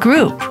with your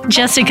group.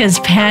 Jessica's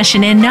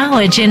passion and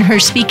knowledge in her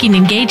speaking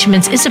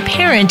engagements is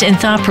apparent and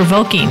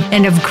thought-provoking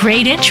and of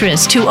great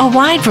interest to a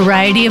wide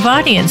variety of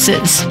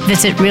audiences.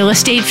 Visit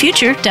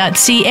realestatefuture.ca.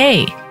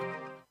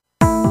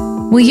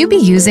 Will you be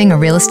using a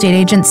real estate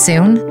agent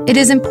soon? It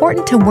is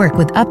important to work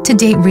with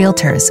up-to-date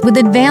realtors with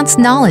advanced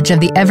knowledge of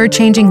the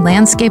ever-changing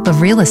landscape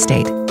of real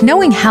estate.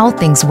 Knowing how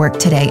things work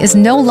today is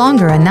no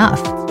longer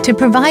enough. To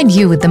provide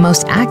you with the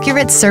most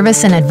accurate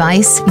service and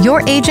advice,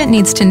 your agent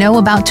needs to know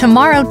about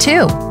tomorrow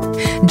too.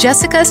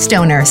 Jessica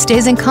Stoner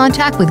stays in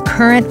contact with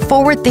current,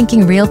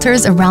 forward-thinking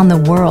realtors around the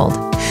world.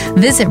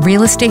 Visit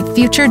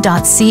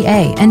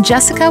realestatefuture.ca and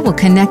Jessica will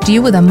connect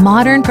you with a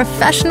modern,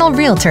 professional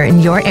realtor in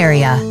your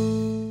area.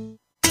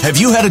 Have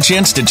you had a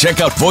chance to check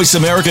out Voice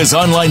America's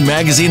online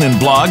magazine and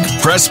blog,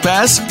 Press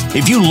Pass?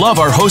 If you love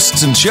our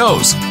hosts and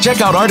shows,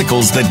 check out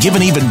articles that give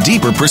an even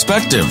deeper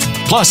perspective.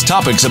 Plus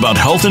topics about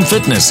health and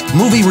fitness,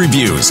 movie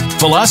reviews,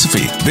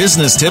 philosophy,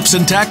 business tips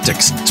and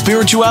tactics,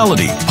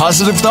 spirituality,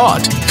 positive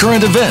thought,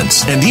 current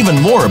events, and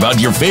even more about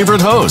your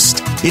favorite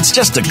host. It's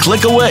just a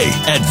click away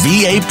at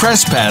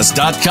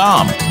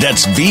vapresspass.com.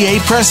 That's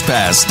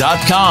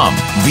vapresspass.com.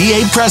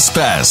 VA Press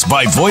Pass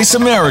by Voice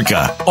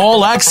America.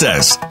 All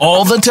access,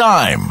 all the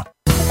time.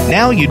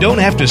 Now you don't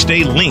have to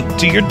stay linked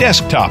to your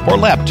desktop or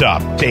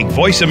laptop. Take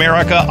Voice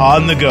America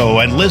on the go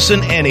and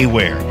listen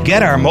anywhere.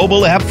 Get our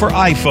mobile app for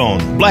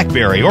iPhone,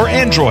 BlackBerry, or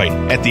Android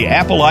at the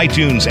Apple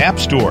iTunes App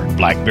Store,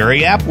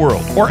 BlackBerry App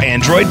World, or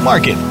Android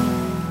Market.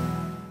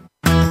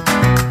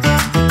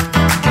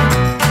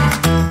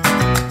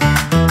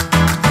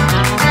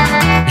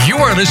 You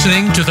are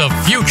listening to The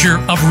Future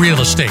of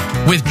Real Estate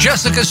with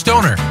Jessica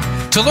Stoner.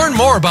 To learn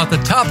more about the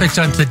topics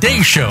on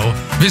today's show,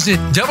 visit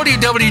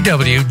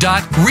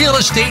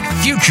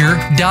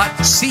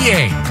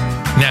www.realestatefuture.ca.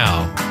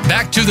 Now,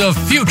 back to the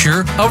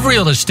future of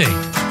real estate.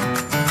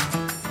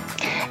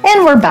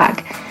 And we're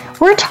back.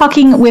 We're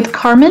talking with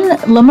Carmen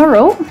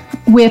Lamoureux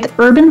with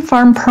Urban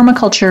Farm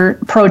Permaculture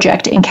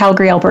Project in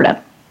Calgary, Alberta.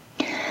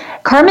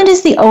 Carmen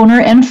is the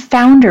owner and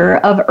founder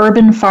of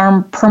Urban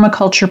Farm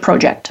Permaculture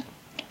Project.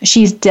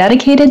 She's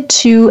dedicated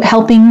to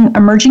helping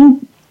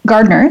emerging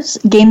gardeners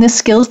gain the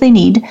skills they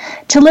need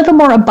to live a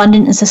more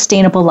abundant and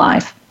sustainable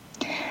life.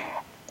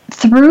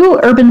 Through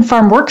Urban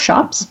Farm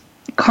Workshops,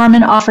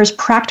 Carmen offers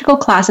practical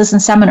classes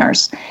and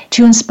seminars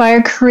to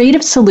inspire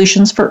creative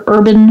solutions for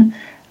urban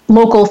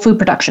local food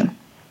production.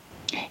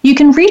 You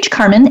can reach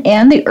Carmen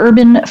and the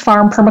Urban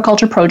Farm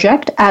Permaculture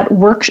Project at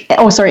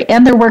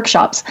and their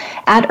workshops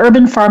at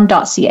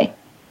urbanfarm.ca.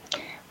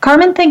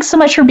 Carmen, thanks so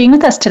much for being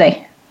with us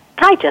today.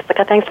 Hi,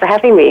 Jessica. Thanks for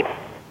having me.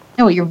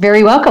 Oh, you're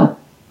very welcome.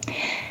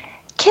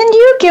 Can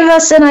you give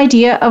us an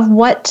idea of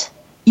what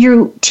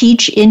you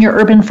teach in your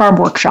Urban Farm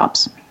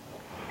workshops?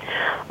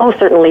 Oh,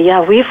 certainly.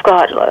 Yeah, we've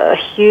got a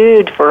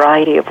huge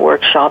variety of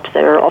workshops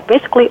that are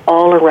basically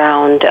all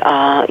around,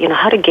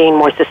 how to gain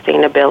more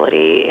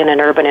sustainability in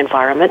an urban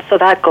environment. So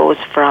that goes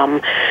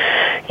from,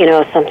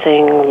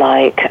 something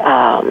like,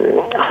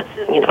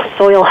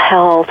 soil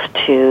health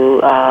to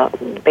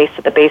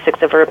the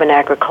basics of urban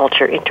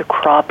agriculture,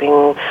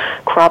 intercropping,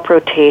 crop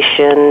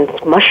rotation,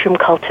 mushroom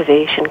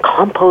cultivation,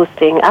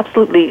 composting,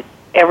 absolutely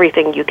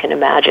everything you can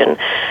imagine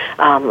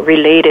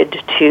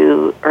related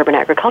to urban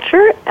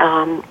agriculture,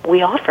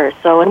 we offer.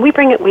 So, and we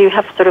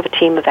have sort of a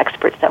team of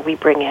experts that we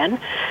bring in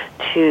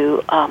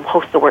to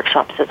host the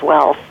workshops as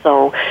well.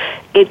 So,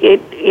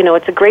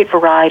 it's a great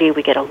variety.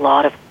 We get a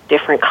lot of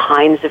different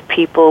kinds of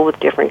people with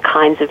different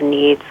kinds of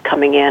needs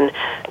coming in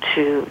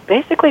to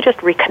basically just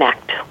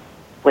reconnect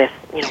with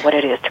what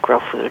it is to grow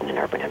food in an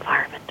urban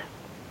environment.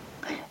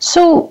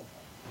 So,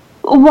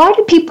 why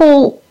do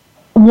people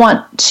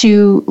want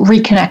to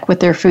reconnect with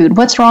their food?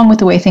 What's wrong with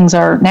the way things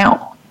are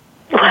now?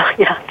 Well,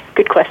 yeah,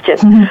 good question.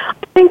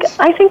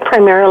 Mm-hmm. I think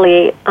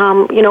primarily,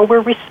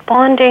 we're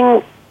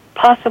responding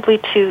possibly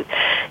to,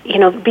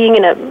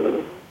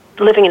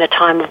 living in a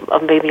time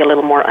of maybe a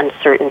little more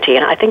uncertainty,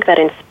 and I think that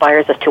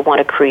inspires us to want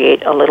to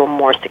create a little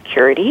more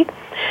security.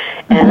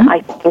 Mm-hmm. And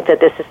I think that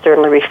this is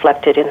certainly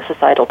reflected in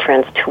societal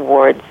trends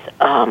towards,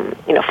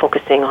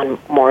 focusing on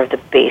more of the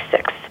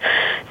basics.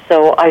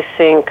 So I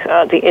think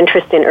the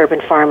interest in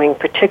urban farming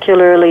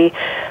particularly,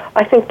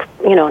 I think,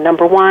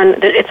 number one,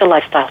 it's a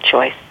lifestyle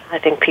choice. I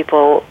think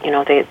people,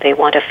 they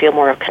want to feel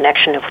more of a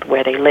connection with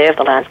where they live,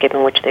 the landscape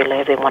in which they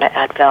live. They want to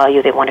add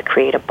value. They want to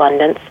create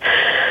abundance.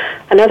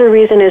 Another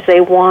reason is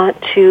they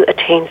want to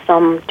attain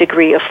some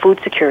degree of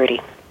food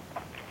security.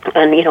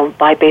 And,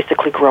 by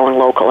basically growing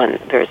local, and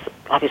there's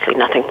obviously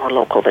nothing more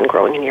local than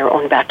growing in your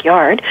own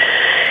backyard.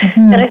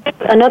 Mm-hmm. And I think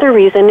another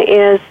reason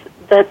is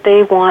that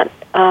they want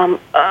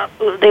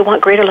they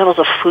want greater levels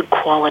of food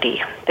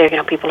quality.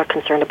 People are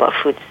concerned about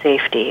food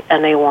safety,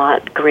 and they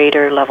want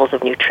greater levels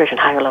of nutrition,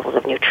 higher levels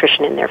of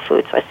nutrition in their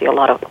food. So I see a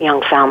lot of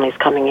young families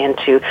coming in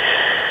to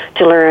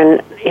learn,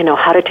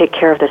 how to take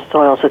care of the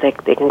soil so they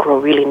can grow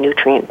really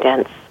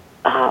nutrient-dense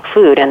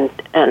food. And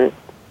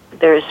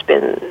there's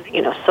been,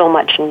 so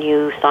much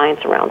new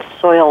science around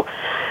soil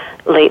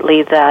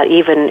lately that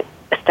even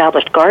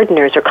established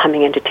gardeners are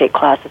coming in to take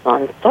classes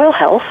on soil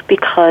health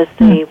because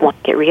they want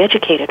to get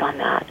re-educated on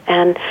that.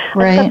 And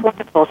I think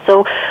that's wonderful.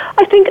 So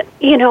I think,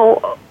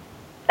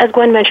 as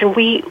Gwen mentioned,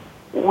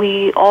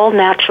 we all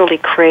naturally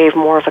crave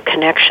more of a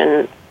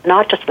connection,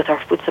 not just with our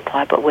food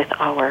supply, but with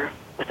our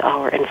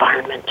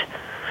environment.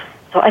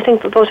 So I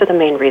think that those are the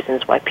main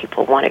reasons why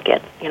people want to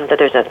get, that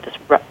there's this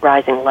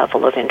rising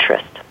level of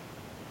interest.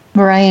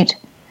 Right.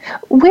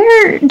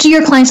 Where do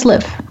your clients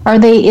live? Are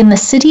they in the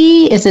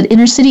city? Is it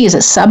inner city? Is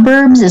it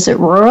suburbs? Is it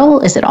rural?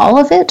 Is it all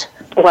of it?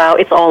 Wow,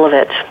 it's all of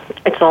it.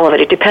 It's all of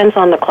it. It depends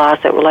on the class.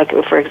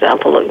 For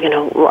example,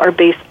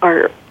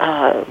 our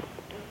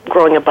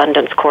Growing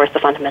Abundance course, the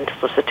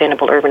Fundamentals of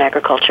Sustainable Urban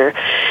Agriculture.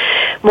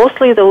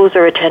 Mostly those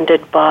are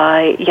attended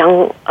by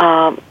young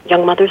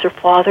mothers or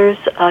fathers,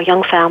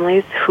 young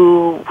families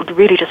who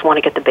really just want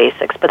to get the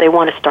basics, but they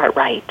want to start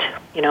right,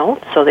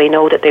 so they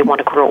know that they want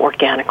to grow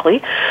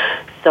organically,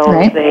 so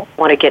they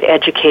want to get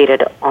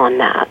educated on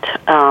that.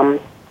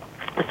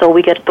 So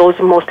we get those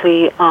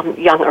mostly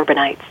young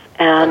urbanites,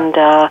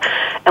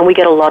 and we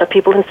get a lot of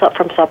people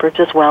from suburbs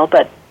as well,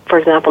 but for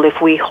example,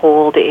 if we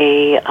hold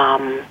a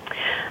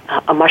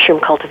mushroom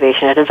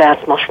cultivation, an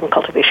advanced mushroom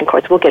cultivation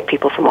course, we'll get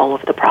people from all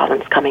over the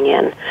province coming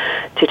in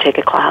to take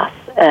a class.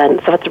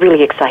 And so it's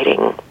really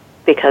exciting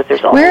because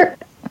there's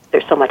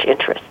so much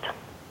interest.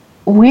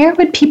 Where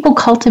would people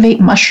cultivate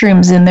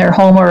mushrooms in their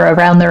home or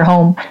around their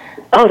home?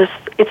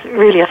 It's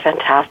really a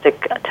fantastic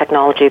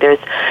technology. There's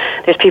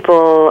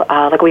people,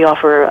 like we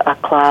offer a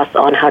class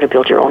on how to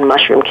build your own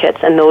mushroom kits,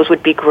 and those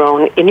would be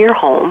grown in your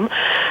home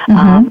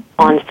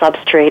on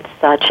substrates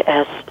such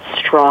as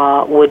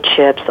straw, wood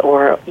chips,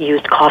 or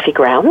used coffee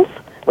grounds,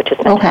 which is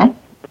fantastic.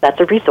 That's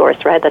a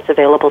resource, right, that's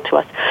available to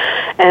us.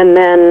 And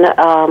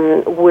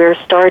then we're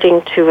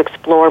starting to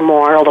explore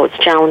more, although it's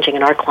challenging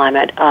in our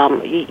climate,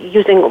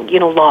 using,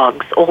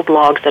 logs, old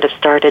logs that have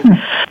started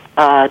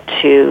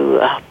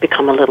to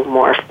become a little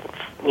more,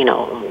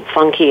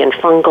 funky and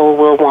fungal.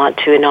 We'll want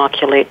to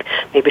inoculate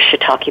maybe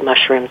shiitake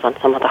mushrooms on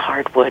some of the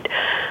hardwood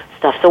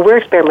stuff. So we're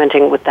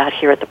experimenting with that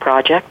here at the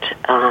project,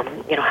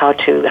 how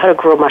to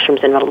grow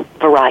mushrooms in a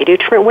variety of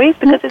different ways,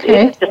 because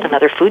it's just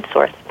another food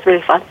source. It's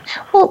really fun.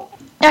 Well,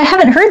 I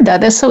haven't heard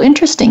that. That's so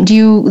interesting. Do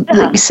you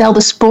sell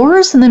the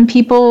spores and then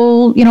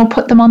people,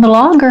 put them on the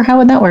log, or how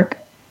would that work?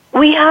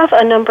 We have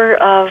a number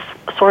of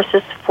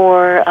sources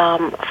for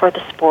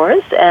the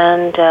spores,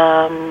 and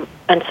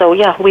so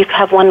we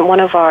have one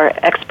of our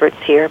experts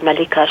here,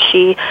 Malika.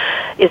 She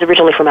is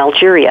originally from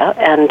Algeria,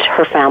 and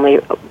her family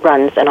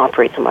runs and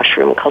operates a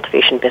mushroom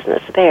cultivation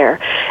business there.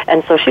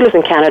 And so she lives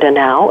in Canada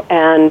now,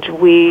 and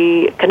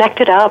we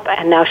connected up,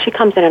 and now she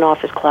comes in and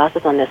offers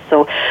classes on this.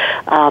 So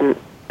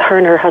her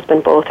and her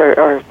husband both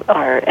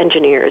are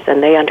engineers,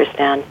 and they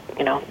understand,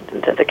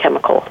 the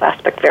chemical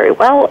aspect very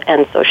well.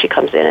 And so she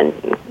comes in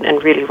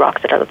and really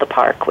rocks it out of the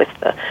park with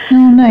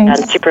nice.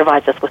 And she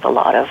provides us with a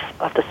lot of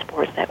the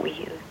spores that we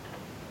use.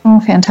 Oh,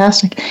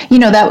 fantastic.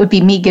 That would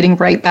be me getting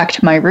right back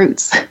to my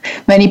roots.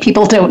 Many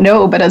people don't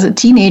know, but as a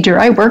teenager,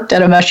 I worked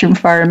at a mushroom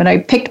farm, and I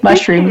picked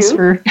mushrooms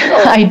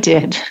I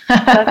did.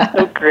 That's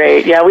so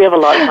great. Yeah, we have a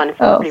lot of fun. It's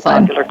a pretty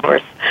popular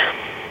course.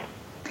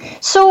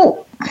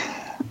 So,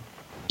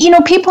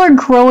 people are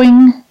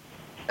growing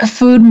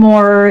food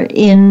more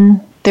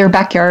in their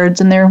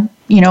backyards and their,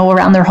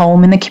 around their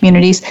home in the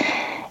communities.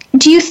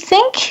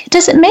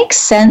 Does it make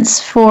sense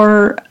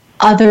for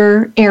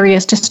other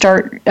areas to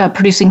start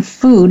producing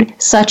food,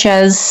 such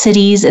as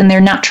cities in their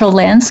natural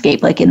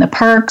landscape, like in the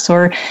parks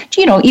or,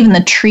 even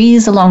the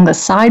trees along the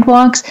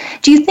sidewalks?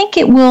 Do you think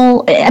it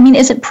will,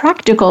 is it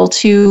practical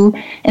to,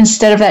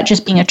 instead of that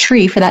just being a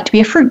tree, for that to be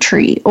a fruit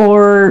tree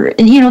or,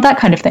 that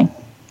kind of thing?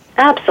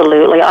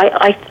 Absolutely.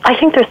 I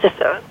think there's this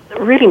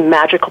really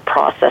magical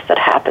process that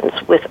happens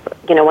with,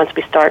 once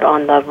we start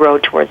on the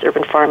road towards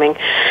urban farming.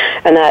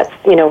 And that's,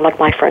 like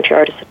my front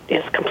yard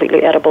is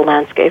completely edible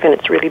landscape, and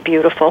it's really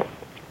beautiful.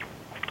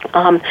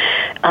 And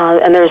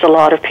there's a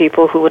lot of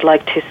people who would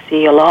like to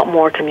see a lot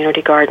more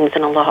community gardens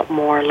and a lot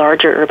more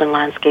larger urban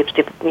landscapes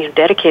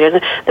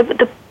dedicated.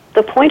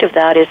 The point of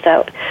that is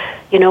that,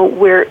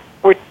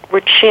 we're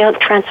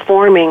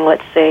transforming,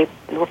 let's say,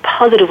 we're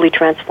positively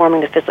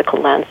transforming the physical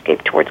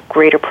landscape towards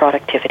greater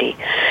productivity.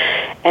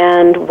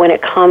 And when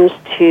it comes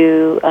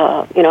to,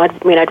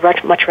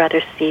 I'd much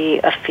rather see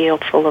a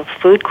field full of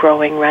food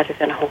growing rather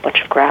than a whole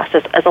bunch of grass,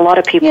 as a lot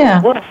of people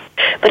would.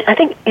 But I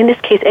think in this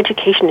case,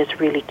 education is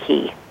really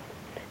key.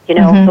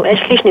 So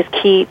education is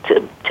key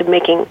to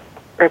making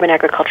urban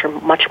agriculture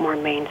much more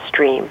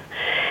mainstream.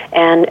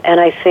 And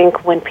I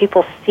think when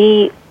people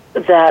see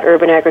that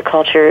urban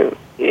agriculture,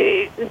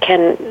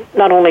 can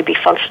not only be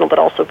functional but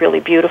also really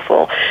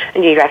beautiful,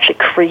 and you're actually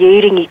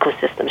creating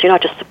ecosystems. You're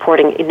not just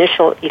supporting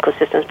initial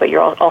ecosystems, but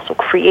you're also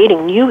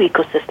creating new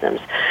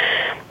ecosystems.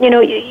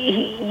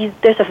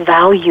 There's a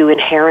value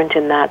inherent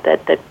in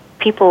that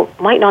people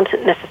might not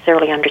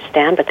necessarily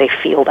understand, but they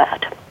feel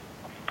that.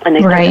 And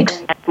they start to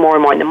connect more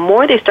and more. And the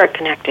more they start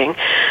connecting,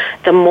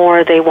 the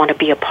more they want to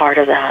be a part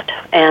of that.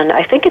 And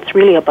I think it's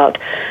really about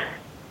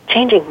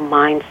changing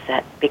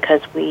mindset,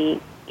 because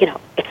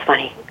it's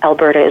funny,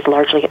 Alberta is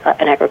largely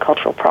an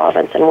agricultural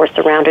province, and we're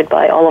surrounded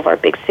by all of our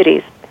big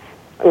cities.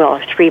 Well,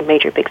 our three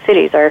major big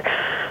cities are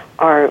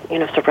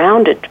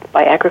surrounded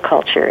by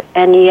agriculture.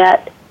 And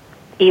yet,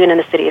 even in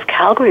the city of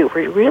Calgary,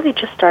 we're really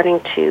just starting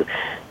to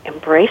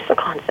embrace the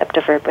concept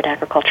of urban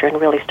agriculture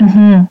and really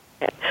start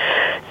it.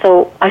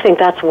 So I think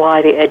that's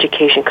why the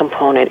education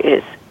component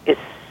is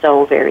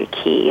so very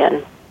key.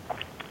 And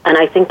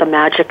I think the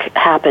magic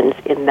happens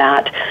in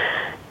that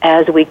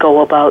as we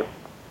go about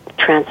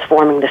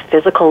transforming the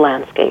physical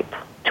landscape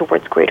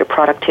towards greater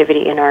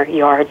productivity in our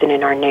yards and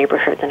in our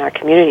neighborhoods and our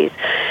communities,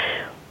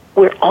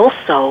 we're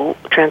also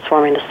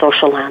transforming the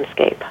social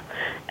landscape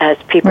as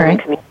people and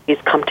communities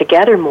come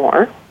together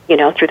more,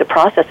 through the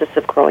processes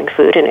of growing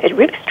food, and it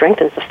really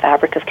strengthens the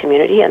fabric of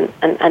community and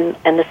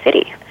the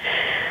city.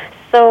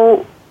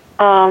 So,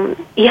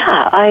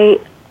 I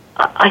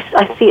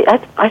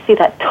see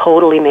that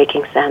totally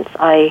making sense.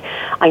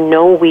 I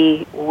know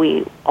we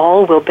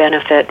all will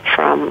benefit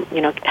from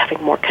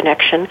having more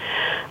connection,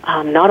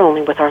 not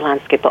only with our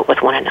landscape but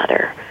with one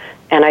another.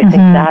 And I think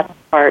that's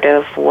part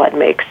of what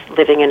makes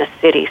living in a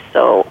city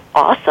so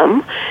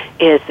awesome.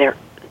 Is there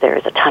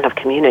is a ton of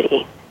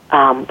community,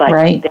 but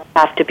there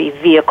have to be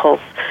vehicles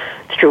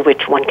through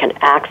which one can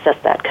access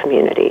that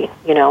community.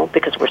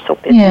 Because we're so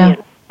busy. Yeah.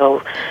 And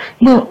so,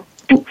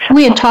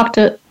 we had talked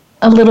a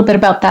little bit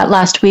about that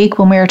last week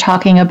when we were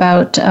talking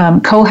about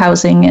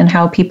co-housing and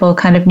how people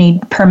kind of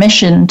need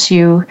permission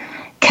to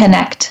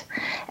connect.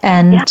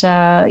 And,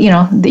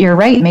 you're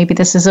right. Maybe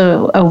this is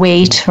a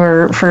way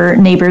for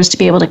neighbors to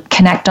be able to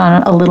connect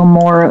on a little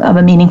more of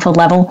a meaningful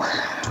level.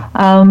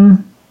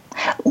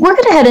 We're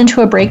going to head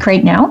into a break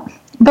right now.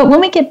 But when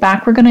we get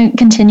back, we're going to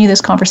continue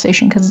this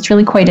conversation because it's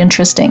really quite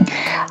interesting.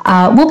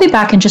 We'll be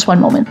back in just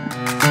one moment.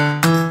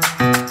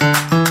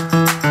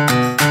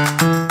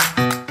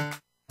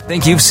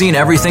 Think you've seen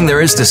everything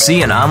there is to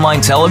see in online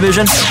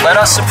television? Let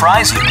us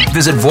surprise you.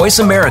 Visit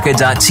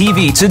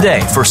voiceamerica.tv today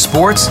for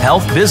sports,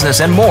 health,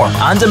 business, and more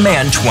on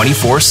demand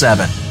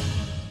 24/7.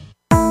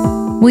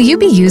 Will you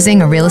be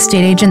using a real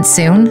estate agent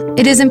soon?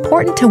 It is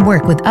important to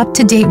work with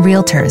up-to-date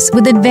realtors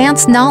with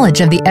advanced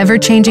knowledge of the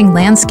ever-changing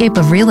landscape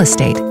of real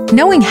estate.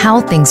 Knowing how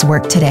things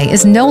work today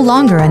is no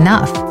longer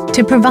enough.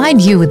 To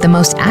provide you with the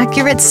most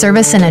accurate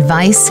service and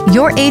advice,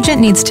 your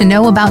agent needs to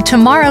know about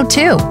tomorrow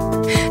too.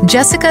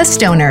 Jessica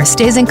Stoner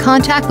stays in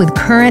contact with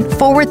current,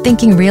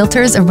 forward-thinking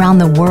realtors around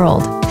the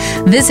world.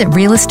 Visit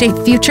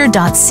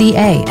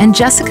realestatefuture.ca and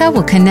Jessica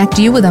will connect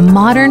you with a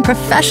modern,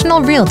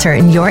 professional realtor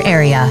in your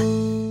area.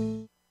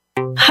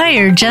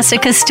 Hire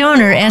Jessica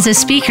Stoner as a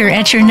speaker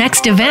at your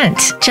next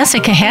event.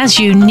 Jessica has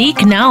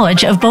unique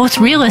knowledge of both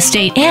real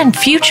estate and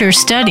future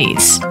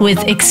studies.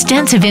 With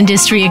extensive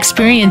industry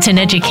experience and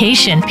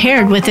education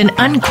paired with an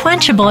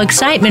unquenchable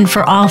excitement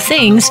for all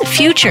things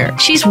future,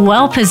 she's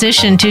well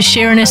positioned to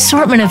share an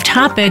assortment of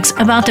topics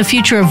about the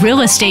future of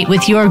real estate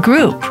with your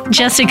group.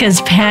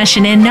 Jessica's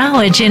passion and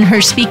knowledge in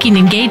her speaking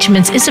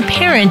engagements is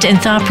apparent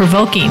and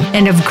thought-provoking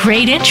and of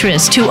great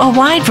interest to a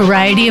wide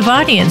variety of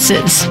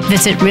audiences.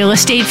 Visit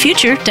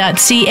realestatefuture.ca.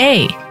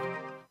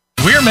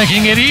 We're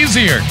making it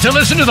easier to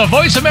listen to the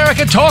Voice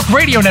America Talk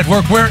Radio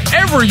Network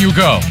wherever you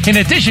go. In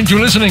addition to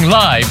listening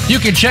live, you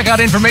can check out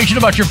information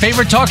about your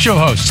favorite talk show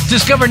hosts,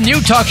 discover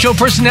new talk show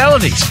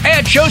personalities,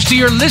 add shows to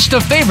your list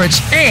of favorites,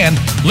 and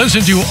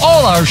listen to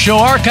all our show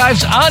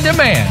archives on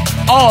demand.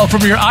 All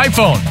from your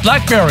iPhone,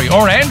 BlackBerry,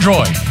 or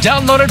Android.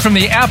 Download it from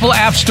the Apple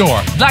App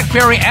Store,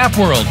 BlackBerry App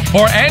World,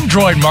 or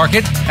Android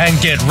Market, and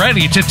get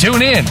ready to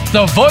tune in.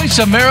 The Voice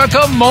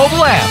America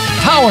mobile app,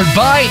 powered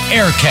by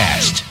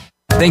Aircast.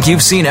 Think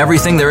you've seen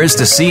everything there is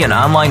to see in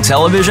online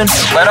television?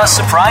 Let us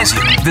surprise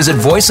you. Visit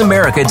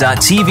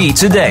voiceamerica.tv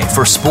today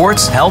for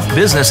sports, health,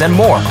 business, and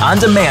more on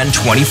demand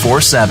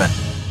 24/7.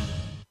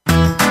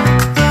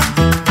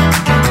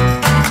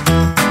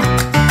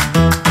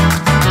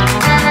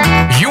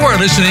 You are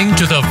listening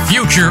to The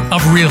Future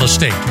of Real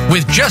Estate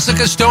with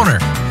Jessica Stoner.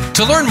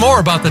 To learn more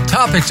about the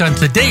topics on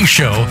today's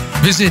show,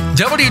 visit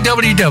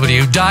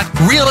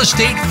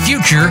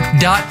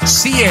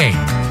www.realestatefuture.ca.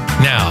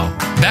 Now,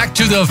 back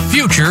to the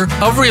future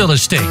of real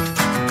estate.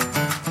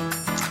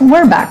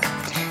 We're back,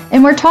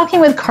 and we're talking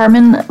with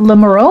Carmen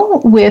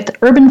Lemoreau with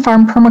Urban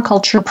Farm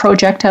Permaculture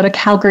Project out of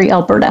Calgary,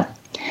 Alberta.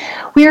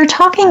 We are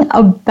talking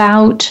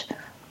about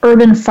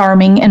urban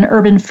farming and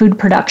urban food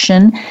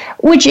production,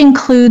 which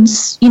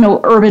includes,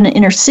 urban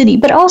inner city,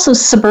 but also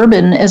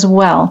suburban as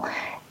well.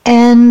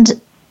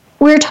 And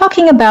we're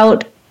talking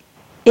about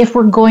if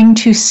we're going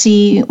to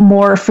see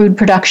more food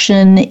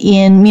production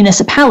in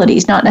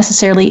municipalities, not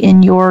necessarily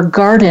in your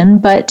garden,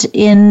 but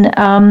in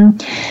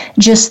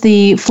just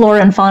the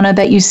flora and fauna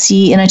that you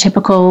see in a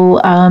typical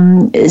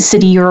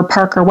city or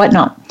park or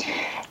whatnot.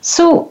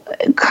 So,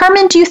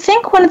 Carmen, do you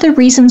think one of the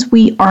reasons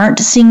we aren't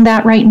seeing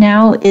that right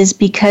now is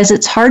because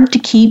it's hard to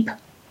keep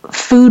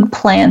food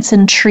plants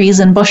and trees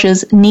and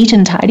bushes neat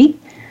and tidy?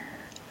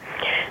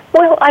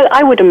 Well,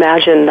 I would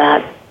imagine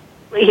that,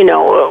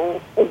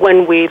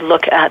 when we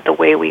look at the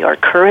way we are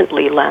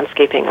currently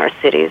landscaping our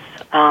cities,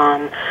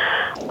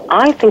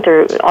 I think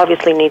there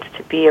obviously needs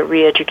to be a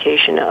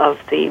re-education of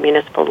the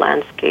municipal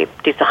landscape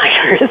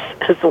designers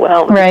as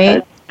well.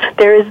 Right.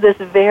 There is this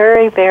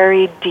very,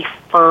 very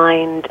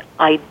defined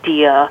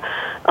idea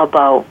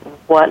about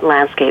what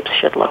landscapes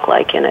should look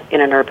like in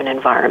an urban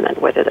environment,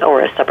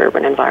 or a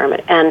suburban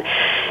environment, and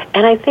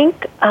I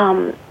think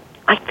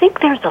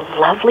there's a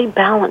lovely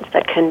balance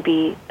that can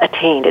be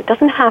attained. It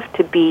doesn't have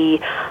to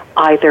be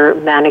either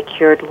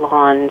manicured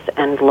lawns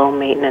and low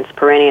maintenance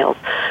perennials,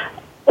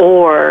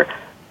 or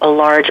a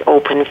large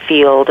open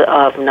field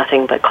of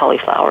nothing but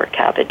cauliflower,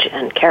 cabbage,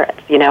 and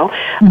carrots.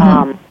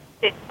 Mm-hmm.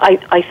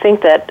 I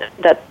think that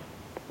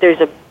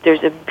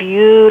there's a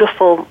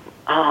beautiful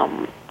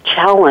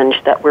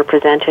challenge that we're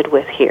presented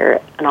with here,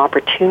 an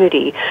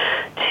opportunity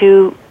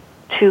to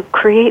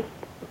create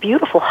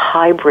beautiful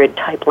hybrid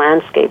type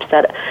landscapes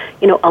that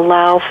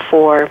allow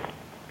for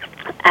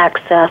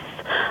access,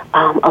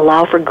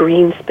 allow for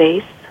green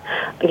space,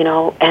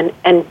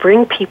 and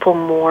bring people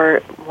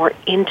more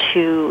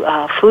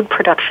into food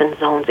production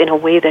zones in a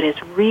way that is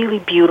really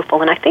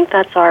beautiful. And I think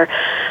that's our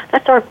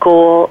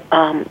goal.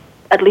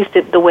 At least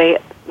the way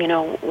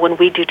when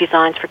we do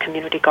designs for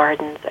community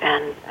gardens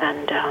and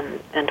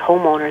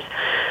homeowners,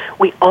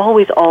 we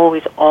always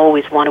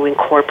want to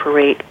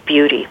incorporate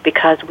beauty,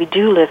 because we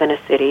do live in a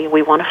city.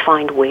 We want to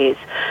find ways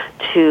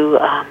to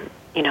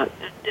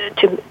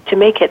to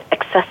make it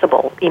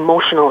accessible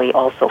emotionally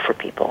also for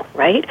people,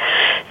 right?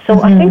 So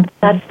I think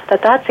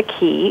that's a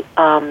key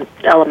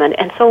element.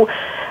 And so,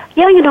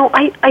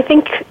 I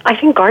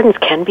think gardens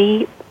can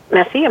be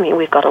messy. I mean,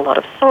 we've got a lot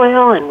of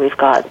soil, and we've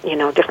got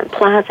different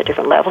plants at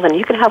different levels, and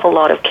you can have a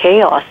lot of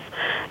chaos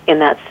in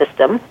that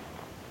system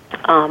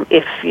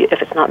if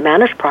it's not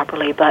managed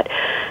properly. But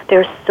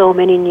there's so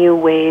many new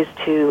ways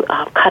to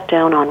cut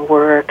down on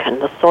work,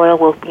 and the soil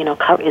will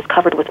is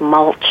covered with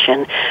mulch,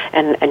 and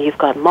you've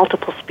got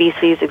multiple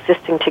species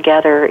existing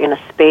together in a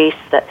space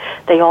that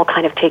they all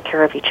kind of take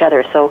care of each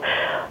other. So,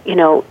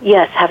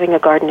 yes, having a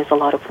garden is a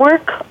lot of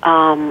work,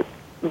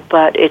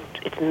 but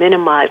it's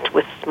minimized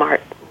with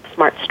smart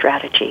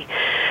strategy.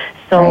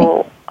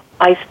 So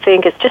I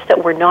think it's just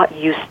that we're not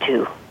used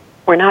to.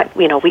 We're not,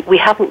 we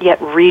haven't yet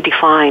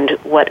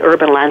redefined what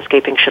urban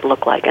landscaping should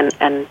look like, and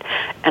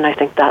I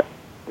think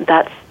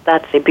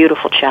that's a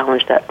beautiful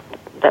challenge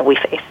that we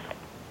face.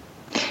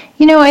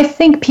 I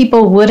think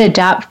people would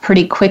adapt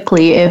pretty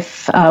quickly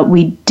if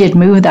we did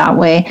move that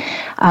way.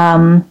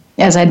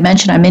 As I'd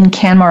mentioned, I'm in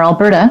Canmore,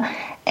 Alberta,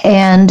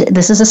 and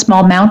this is a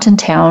small mountain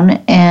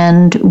town,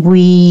 and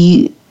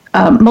we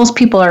most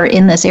people are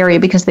in this area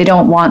because they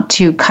don't want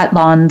to cut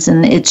lawns,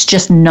 and it's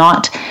just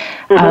not,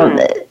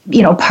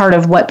 part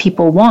of what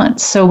people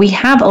want. So we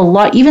have a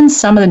lot, even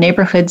some of the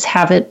neighborhoods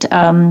have it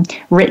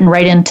written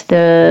right into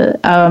the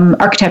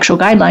architectural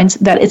guidelines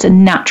that it's a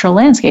natural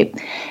landscape.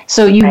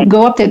 So you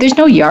go up there, there's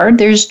no yard,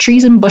 there's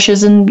trees and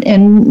bushes and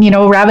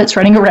rabbits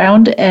running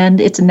around,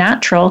 and it's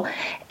natural,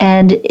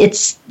 and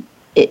it's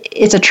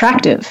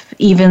attractive,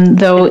 even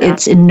though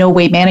it's in no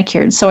way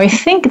manicured. So I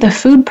think the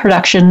food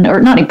production,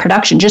 or not in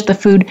production, just the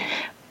food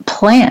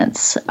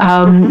plants,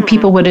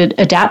 people would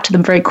adapt to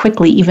them very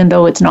quickly, even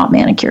though it's not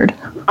manicured.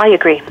 I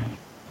agree.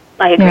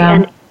 Yeah.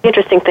 And the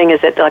interesting thing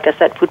is that, like I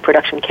said, food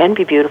production can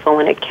be beautiful,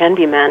 and it can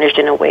be managed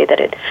in a way that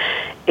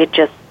it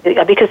just,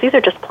 because these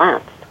are just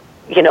plants,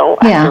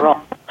 after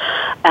all.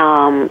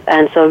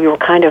 And so you're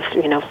kind of,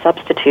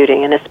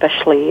 substituting, and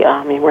especially,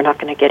 we're not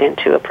going to get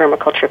into a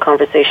permaculture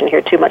conversation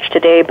here too much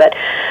today, but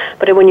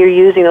when you're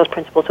using those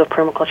principles of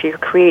permaculture,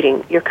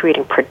 you're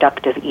creating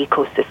productive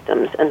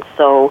ecosystems, and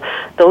so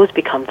those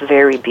become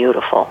very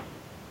beautiful,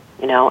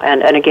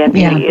 and again,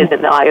 beauty is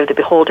in the eye of the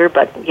beholder,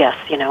 but yes,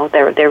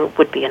 there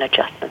would be an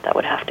adjustment that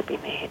would have to be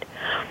made.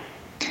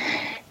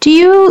 Do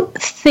you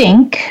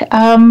think,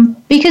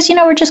 because,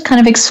 we're just kind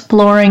of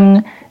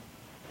exploring,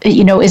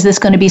 is this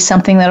going to be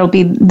something that'll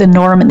be the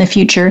norm in the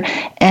future?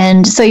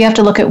 And so you have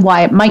to look at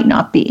why it might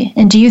not be.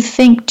 And do you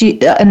think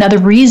another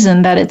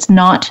reason that it's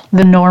not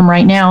the norm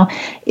right now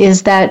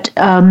is that,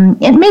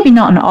 and maybe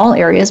not in all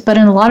areas, but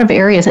in a lot of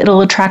areas,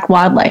 it'll attract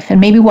wildlife,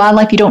 and maybe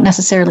wildlife you don't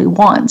necessarily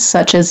want,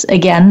 such as,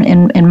 again,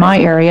 in my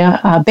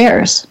area,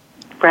 bears.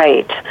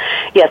 Right.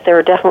 Yes, there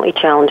are definitely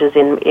challenges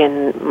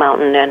in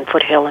mountain and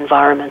foothill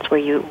environments where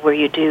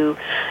you do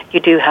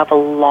have a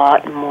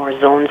lot more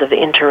zones of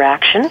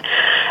interaction,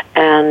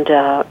 and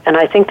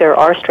I think there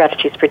are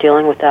strategies for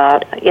dealing with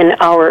that in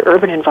our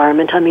urban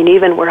environment. I mean,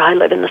 even where I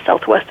live in the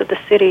southwest of the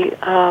city,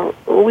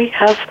 we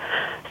have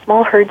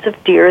small herds of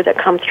deer that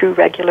come through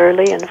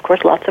regularly, and of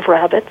course lots of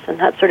rabbits and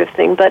that sort of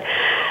thing. But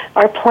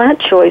our plant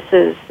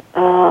choices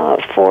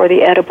for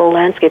the edible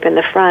landscape in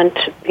the front,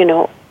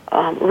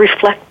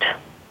 reflect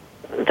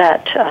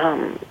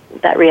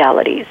that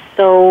reality.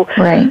 So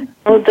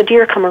the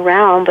deer come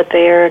around, but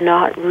they're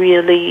not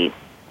really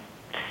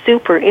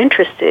super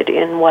interested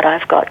in what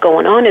I've got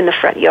going on in the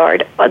front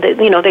yard.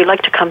 They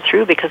like to come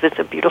through because it's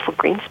a beautiful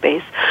green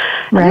space.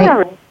 And there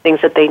are things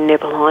that they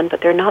nibble on,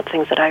 but they're not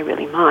things that I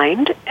really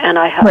mind. And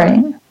I have,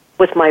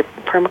 with my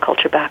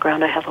permaculture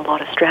background, I have a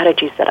lot of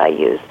strategies that I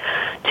use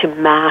to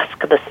mask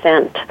the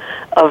scent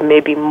of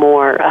maybe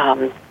more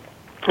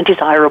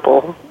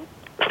desirable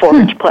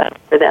forage plants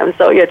for them.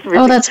 So it's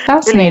really, that's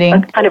fascinating.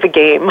 Really kind of a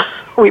game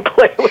we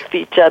play with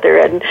each other,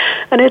 and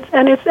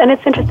it's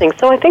interesting.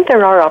 So I think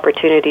there are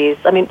opportunities.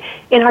 I mean,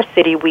 in our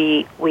city,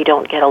 we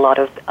don't get a lot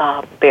of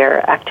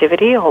bear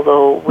activity,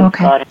 although we've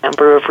got a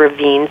number of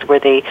ravines where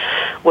they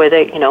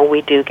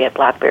we do get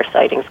black bear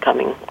sightings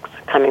coming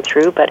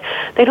through, but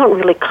they don't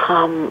really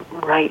come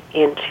right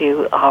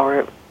into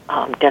our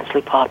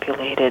densely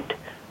populated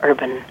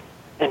urban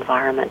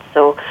environment.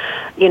 So,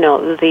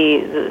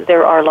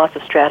 there are lots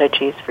of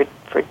strategies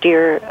for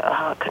deer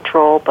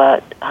control,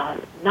 but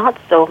not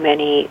so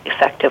many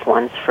effective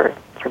ones for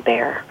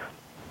bear.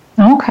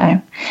 Okay.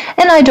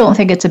 And I don't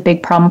think it's a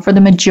big problem for the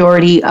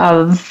majority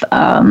of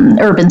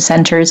urban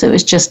centers. It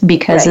was just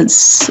because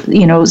it's,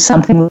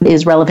 something that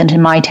is relevant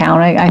in my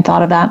town. I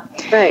thought of that.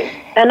 Right.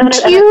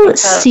 Do you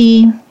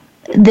see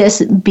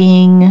this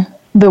being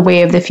the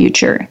way of the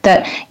future?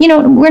 That,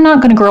 we're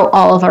not going to grow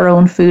all of our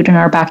own food in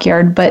our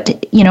backyard, but,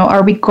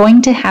 are we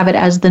going to have it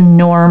as the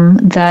norm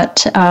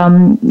that,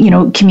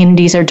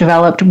 communities are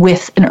developed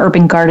with an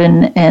urban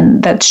garden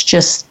and that's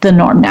just the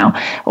norm now?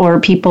 Or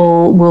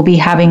people will be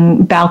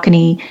having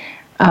balcony,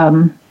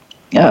 gardens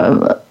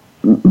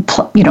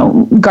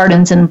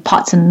and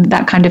pots and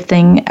that kind of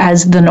thing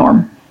as the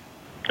norm?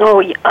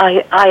 Oh,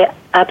 I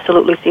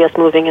absolutely see us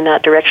moving in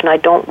that direction. I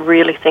don't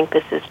really think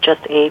this is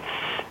just a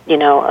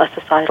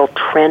societal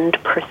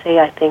trend per se.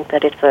 I think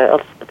that it's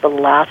a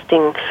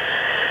lasting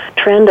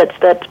trend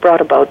that's brought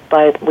about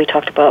by, we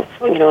talked about,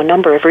 a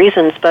number of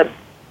reasons, but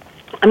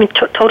I mean,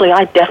 totally,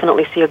 I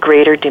definitely see a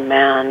greater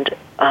demand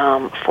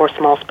for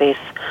small space,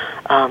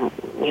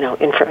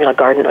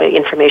 garden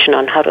information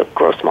on how to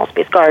grow small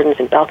space gardens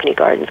and balcony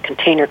gardens,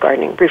 container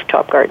gardening,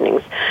 rooftop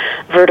gardenings,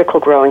 vertical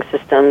growing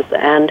systems,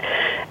 and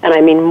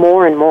I mean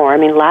more and more. I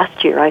mean,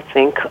 last year I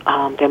think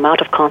the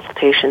amount of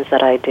consultations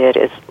that I did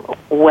is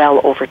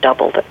well over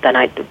doubled than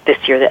I did this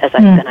year than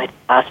I did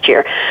last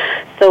year.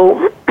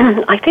 So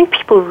I think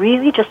people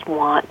really just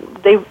want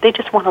they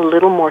just want a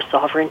little more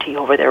sovereignty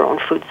over their own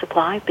food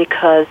supply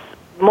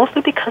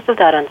mostly because of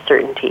that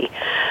uncertainty,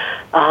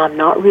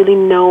 not really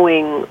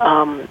knowing,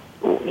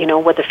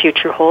 what the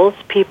future holds.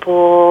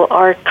 People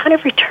are kind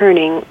of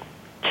returning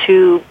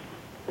to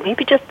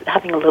maybe just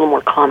having a little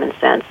more common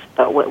sense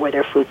about where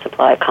their food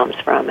supply comes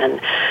from, and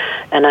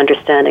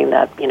understanding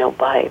that,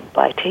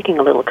 by taking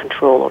a little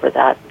control over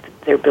that,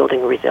 they're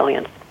building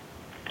resilience,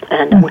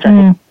 and which I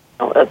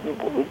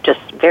think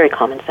just very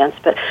common sense.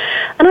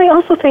 And I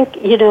also think,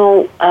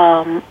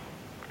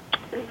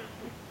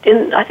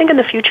 I think in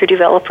the future,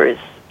 developers,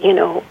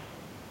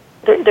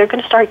 they're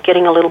going to start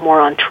getting a little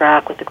more on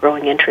track with the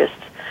growing interest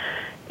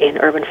in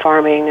urban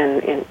farming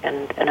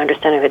and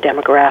understanding the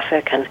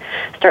demographic, and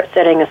start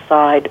setting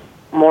aside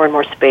more and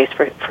more space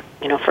for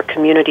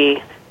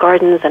community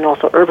gardens and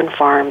also urban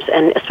farms,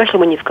 and especially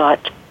when you've got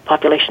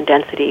population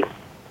density.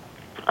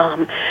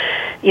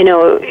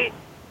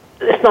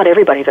 It's not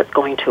everybody that's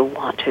going to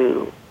want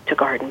to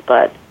garden,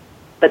 but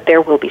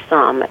there will be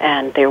some,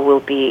 and there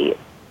will be,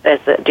 as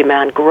the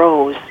demand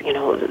grows,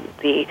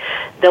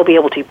 they'll be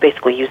able to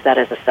basically use that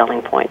as a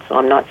selling point. So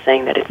I'm not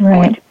saying that it's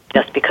going to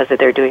just because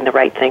they're doing the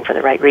right thing for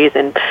the right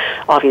reason.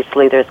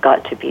 Obviously, there's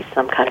got to be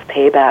some kind of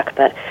payback,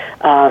 but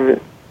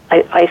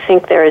I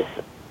think there's,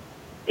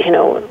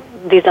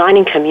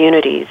 designing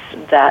communities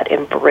that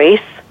embrace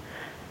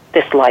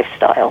this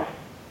lifestyle.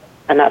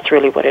 And that's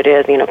really what it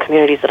is,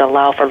 communities that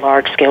allow for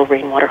large-scale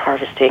rainwater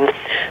harvesting,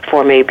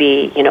 for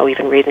maybe,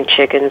 even raising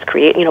chickens,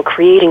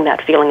 creating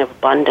that feeling of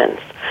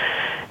abundance,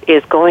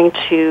 is going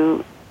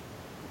to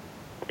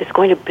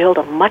build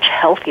a much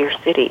healthier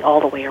city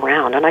all the way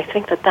around. And I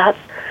think that's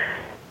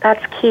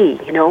key.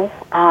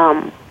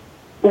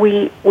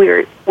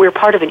 We're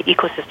part of an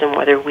ecosystem,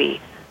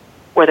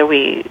 whether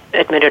we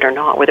admit it or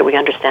not, whether we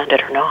understand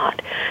it or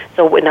not.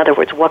 So in other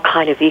words, what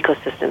kind of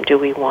ecosystem do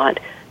we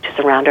want to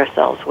surround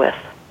ourselves with?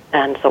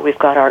 And so we've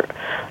got our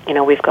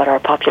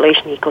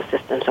population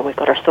ecosystems, and we've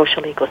got our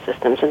social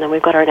ecosystems, and then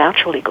we've got our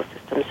natural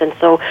ecosystems. And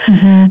so,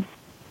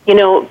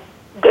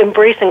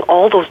 embracing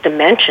all those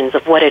dimensions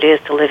of what it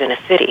is to live in a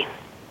city,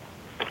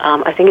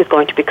 I think is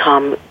going to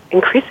become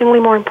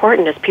increasingly more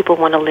important as people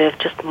want to live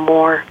just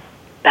more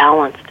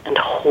balanced and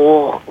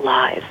whole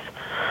lives.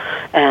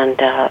 And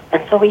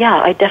so, yeah,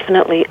 I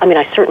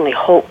certainly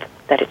hope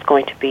that it's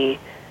going to be,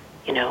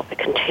 a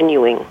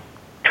continuing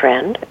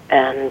trend,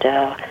 and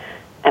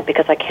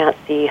because I can't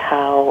see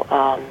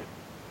how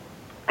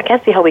I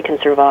can't see how we can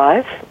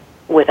survive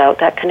without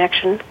that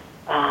connection.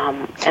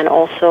 And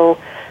also,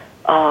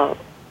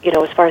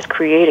 as far as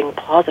creating a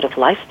positive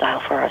lifestyle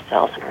for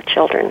ourselves and our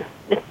children,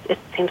 it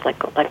seems like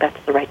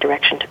that's the right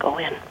direction to go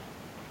in.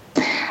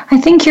 I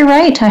think you're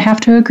right. I have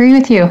to agree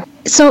with you.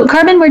 So,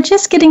 Carmen, we're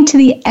just getting to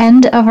the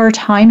end of our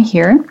time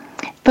here.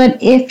 But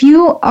if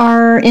you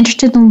are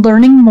interested in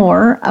learning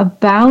more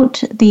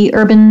about the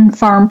Urban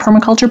Farm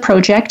Permaculture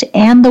Project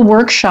and the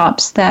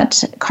workshops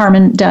that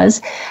Carmen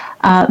does,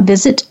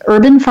 visit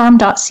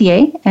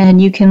urbanfarm.ca,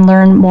 and you can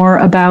learn more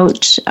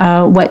about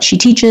what she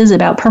teaches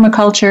about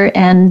permaculture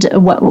and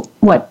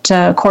what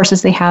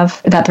courses they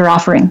have that they're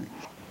offering.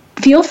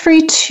 Feel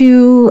free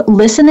to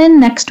listen in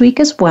next week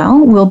as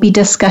well. We'll be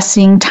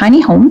discussing tiny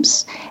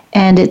homes,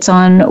 and it's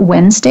on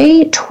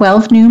Wednesday,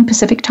 12 noon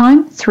Pacific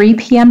time, 3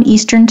 p.m.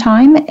 Eastern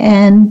time,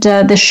 and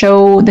the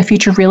show, The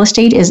Future of Real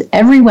Estate, is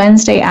every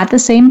Wednesday at the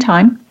same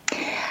time.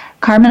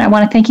 Carmen, I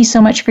want to thank you so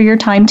much for your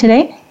time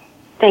today.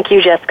 Thank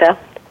you, Jessica.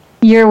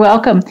 You're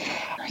welcome.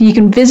 You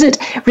can visit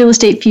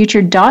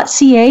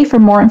realestatefuture.ca for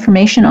more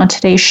information on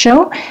today's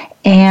show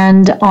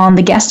and on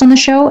the guest on the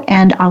show,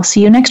 and I'll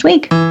see you next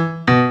week.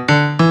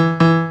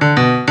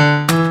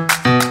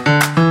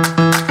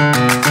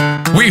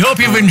 We hope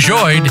you've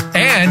enjoyed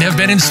and have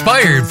been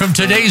inspired from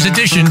today's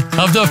edition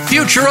of The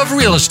Future of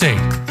Real Estate.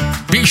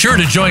 Be sure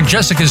to join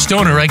Jessica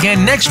Stoner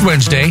again next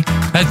Wednesday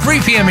at 3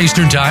 p.m.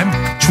 Eastern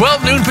Time,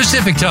 12 noon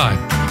Pacific Time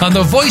on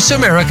the Voice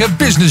America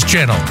Business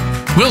Channel.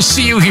 We'll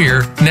see you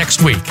here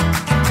next week.